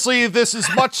 Obviously, this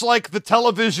is much like the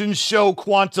television show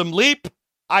Quantum Leap.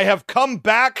 I have come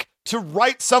back to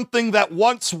right something that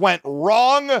once went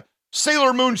wrong.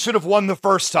 Sailor Moon should have won the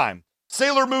first time.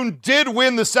 Sailor Moon did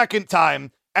win the second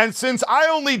time, and since I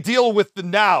only deal with the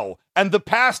now, and the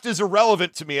past is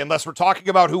irrelevant to me unless we're talking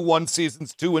about who won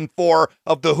seasons 2 and 4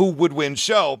 of the Who Would Win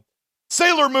show,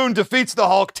 Sailor Moon defeats the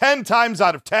Hulk 10 times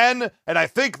out of 10, and I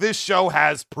think this show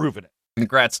has proven it.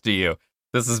 Congrats to you.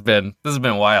 This has been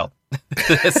wild.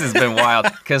 This has been wild,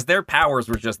 because their powers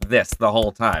were just this the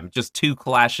whole time, just two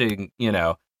clashing,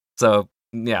 So,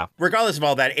 yeah. Regardless of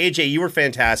all that, AJ, you were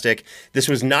fantastic. This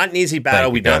was not an easy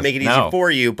battle. We did not make it easy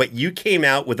for you, but you came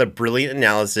out with a brilliant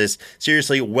analysis.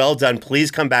 Seriously, well done.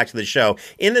 Please come back to the show.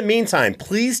 In the meantime,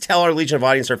 please tell our Legion of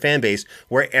Audience, our fan base,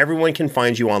 where everyone can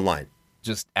find you online.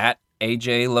 Just at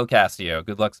AJ Locascio.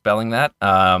 Good luck spelling that.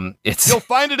 You'll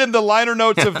find it in the liner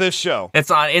notes of this show.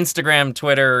 It's on Instagram,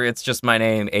 Twitter. It's just my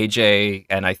name, AJ,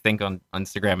 and I think on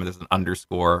Instagram there's an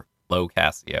 _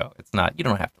 Locascio. It's not. You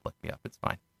don't have to look me up. It's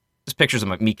fine. Just pictures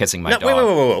of me kissing my dog. Wait.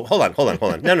 Hold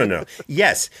on. No.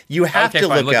 Yes, you have to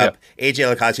look up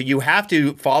AJ Locascio. You have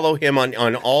to follow him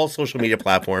on all social media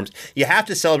platforms. You have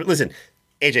to celebrate. Listen,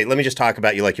 AJ, let me just talk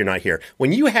about you like you're not here.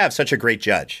 When you have such a great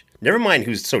judge, never mind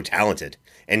who's so talented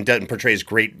and portrays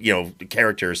great,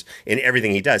 characters in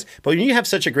everything he does. But when you have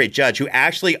such a great judge who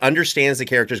actually understands the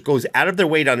characters, goes out of their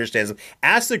way to understand them,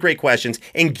 asks the great questions,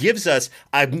 and gives us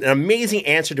an amazing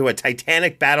answer to a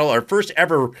titanic battle, our first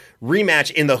ever rematch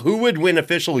in the Who Would Win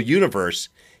official universe,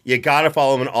 you got to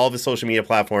follow him on all of his social media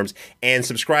platforms and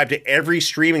subscribe to every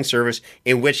streaming service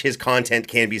in which his content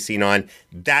can be seen on.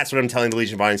 That's what I'm telling the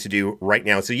Legion of Audience to do right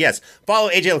now. So yes, follow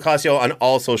AJ Locascio on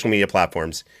all social media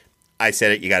platforms. I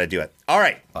said it. You got to do it. All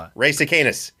right. Ray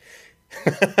Stakenas.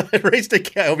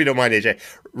 I hope you don't mind, AJ.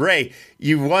 Ray,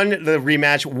 you won the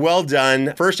rematch. Well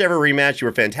done. First ever rematch. You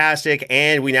were fantastic.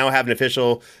 And we now have an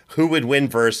official Who Would Win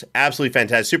verse. Absolutely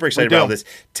fantastic. Super excited about this.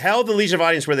 Tell the Legion of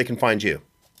Audience where they can find you.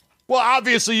 Well,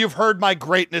 obviously, you've heard my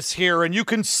greatness here, and you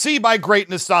can see my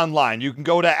greatness online. You can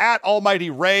go to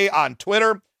 @AlmightyRay on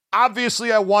Twitter.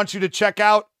 Obviously, I want you to check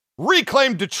out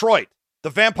Reclaim Detroit, the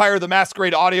Vampire the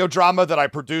Masquerade audio drama that I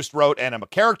produced, wrote, and am a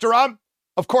character on.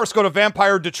 Of course, go to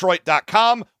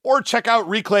vampiredetroit.com or check out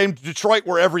Reclaim Detroit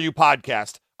wherever you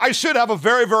podcast. I should have a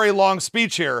very, very long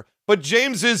speech here, but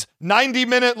James's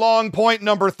 90-minute long point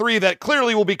number 3 that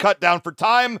clearly will be cut down for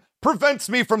time prevents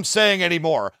me from saying any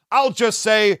more. I'll just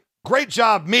say, great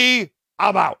job, me.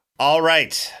 I'm out. All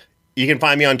right. You can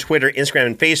find me on Twitter, Instagram,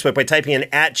 and Facebook by typing in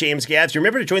 @JamesGabs.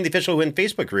 Remember to join the official Win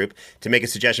Facebook group to make a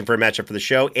suggestion for a matchup for the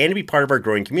show and to be part of our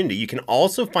growing community. You can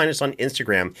also find us on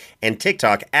Instagram and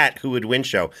TikTok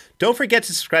 @WhoWouldWinShow. Don't forget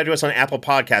to subscribe to us on Apple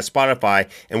Podcasts, Spotify,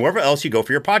 and wherever else you go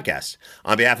for your podcast.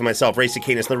 On behalf of myself, Ray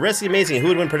Stakenas, and the rest of the amazing Who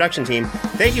Would Win production team,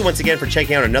 thank you once again for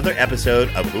checking out another episode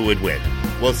of Who Would Win.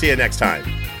 We'll see you next time.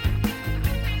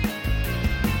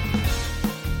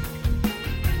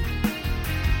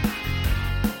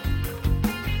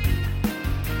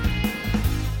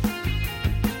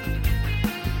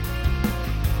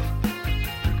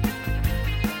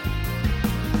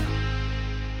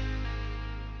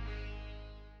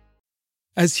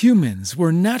 As humans,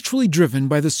 we're naturally driven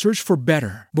by the search for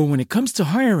better. But when it comes to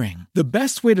hiring, the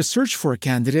best way to search for a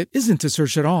candidate isn't to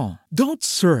search at all. Don't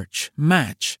search,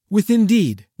 match with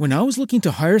Indeed. When I was looking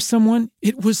to hire someone,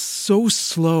 it was so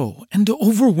slow and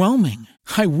overwhelming.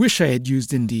 I wish I had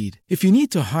used Indeed. If you need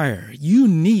to hire, you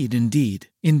need Indeed.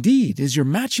 Indeed is your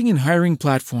matching and hiring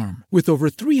platform with over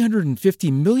 350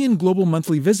 million global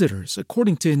monthly visitors,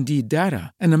 according to Indeed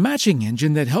data, and a matching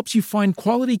engine that helps you find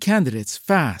quality candidates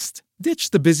fast.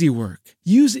 Ditch the busy work.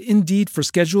 Use Indeed for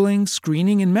scheduling,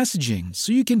 screening, and messaging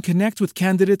so you can connect with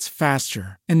candidates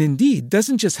faster. And Indeed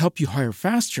doesn't just help you hire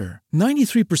faster.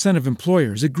 93% of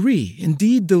employers agree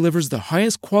Indeed delivers the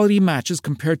highest quality matches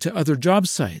compared to other job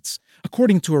sites,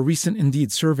 according to a recent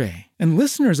Indeed survey. And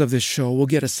listeners of this show will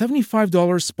get a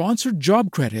 $75 sponsored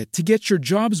job credit to get your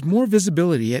jobs more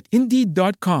visibility at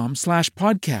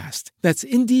Indeed.com/podcast. That's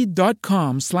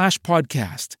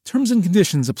Indeed.com/podcast. Terms and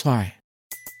conditions apply.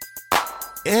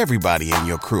 Everybody in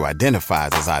your crew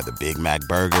identifies as either Big Mac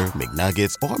Burger,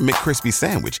 McNuggets, or McCrispy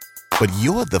Sandwich. But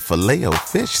you're the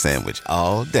Filet-O-Fish Sandwich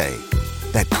all day.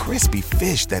 That crispy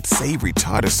fish, that savory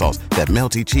tartar sauce, that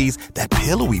melty cheese, that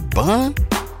pillowy bun.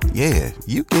 Yeah,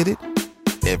 you get it.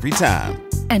 Every time.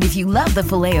 And if you love the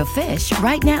Filet-O-Fish,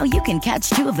 right now you can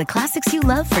catch two of the classics you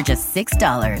love for just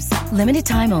 $6. Limited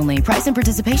time only. Price and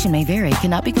participation may vary.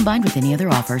 Cannot be combined with any other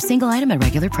offer. Single item at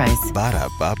regular price.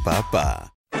 Ba-da-ba-ba-ba.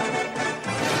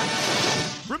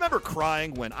 Remember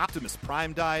crying when Optimus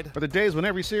Prime died? Or the days when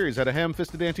every series had a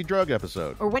ham-fisted anti-drug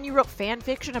episode? Or when you wrote fan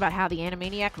fiction about how the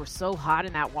Animaniacs were so hot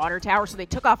in that water tower, so they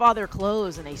took off all their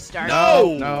clothes and they started...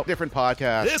 No, different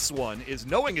podcast. This one is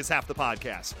Knowing is Half the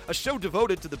Podcast, a show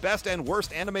devoted to the best and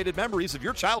worst animated memories of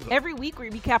your childhood. Every week we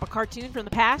recap a cartoon from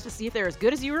the past to see if they're as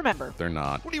good as you remember. They're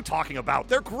not. What are you talking about?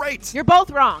 They're great! You're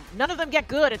both wrong. None of them get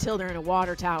good until they're in a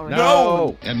water tower.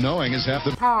 No! And Knowing is Half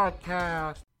the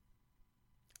Podcast.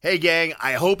 Hey gang,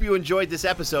 I hope you enjoyed this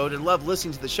episode and loved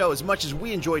listening to the show as much as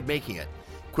we enjoyed making it.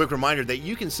 Quick reminder that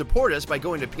you can support us by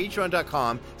going to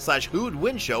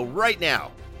patreon.com/whowouldwinshow right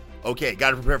now. Okay,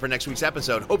 gotta prepare for next week's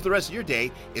episode. Hope the rest of your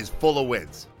day is full of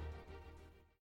wins.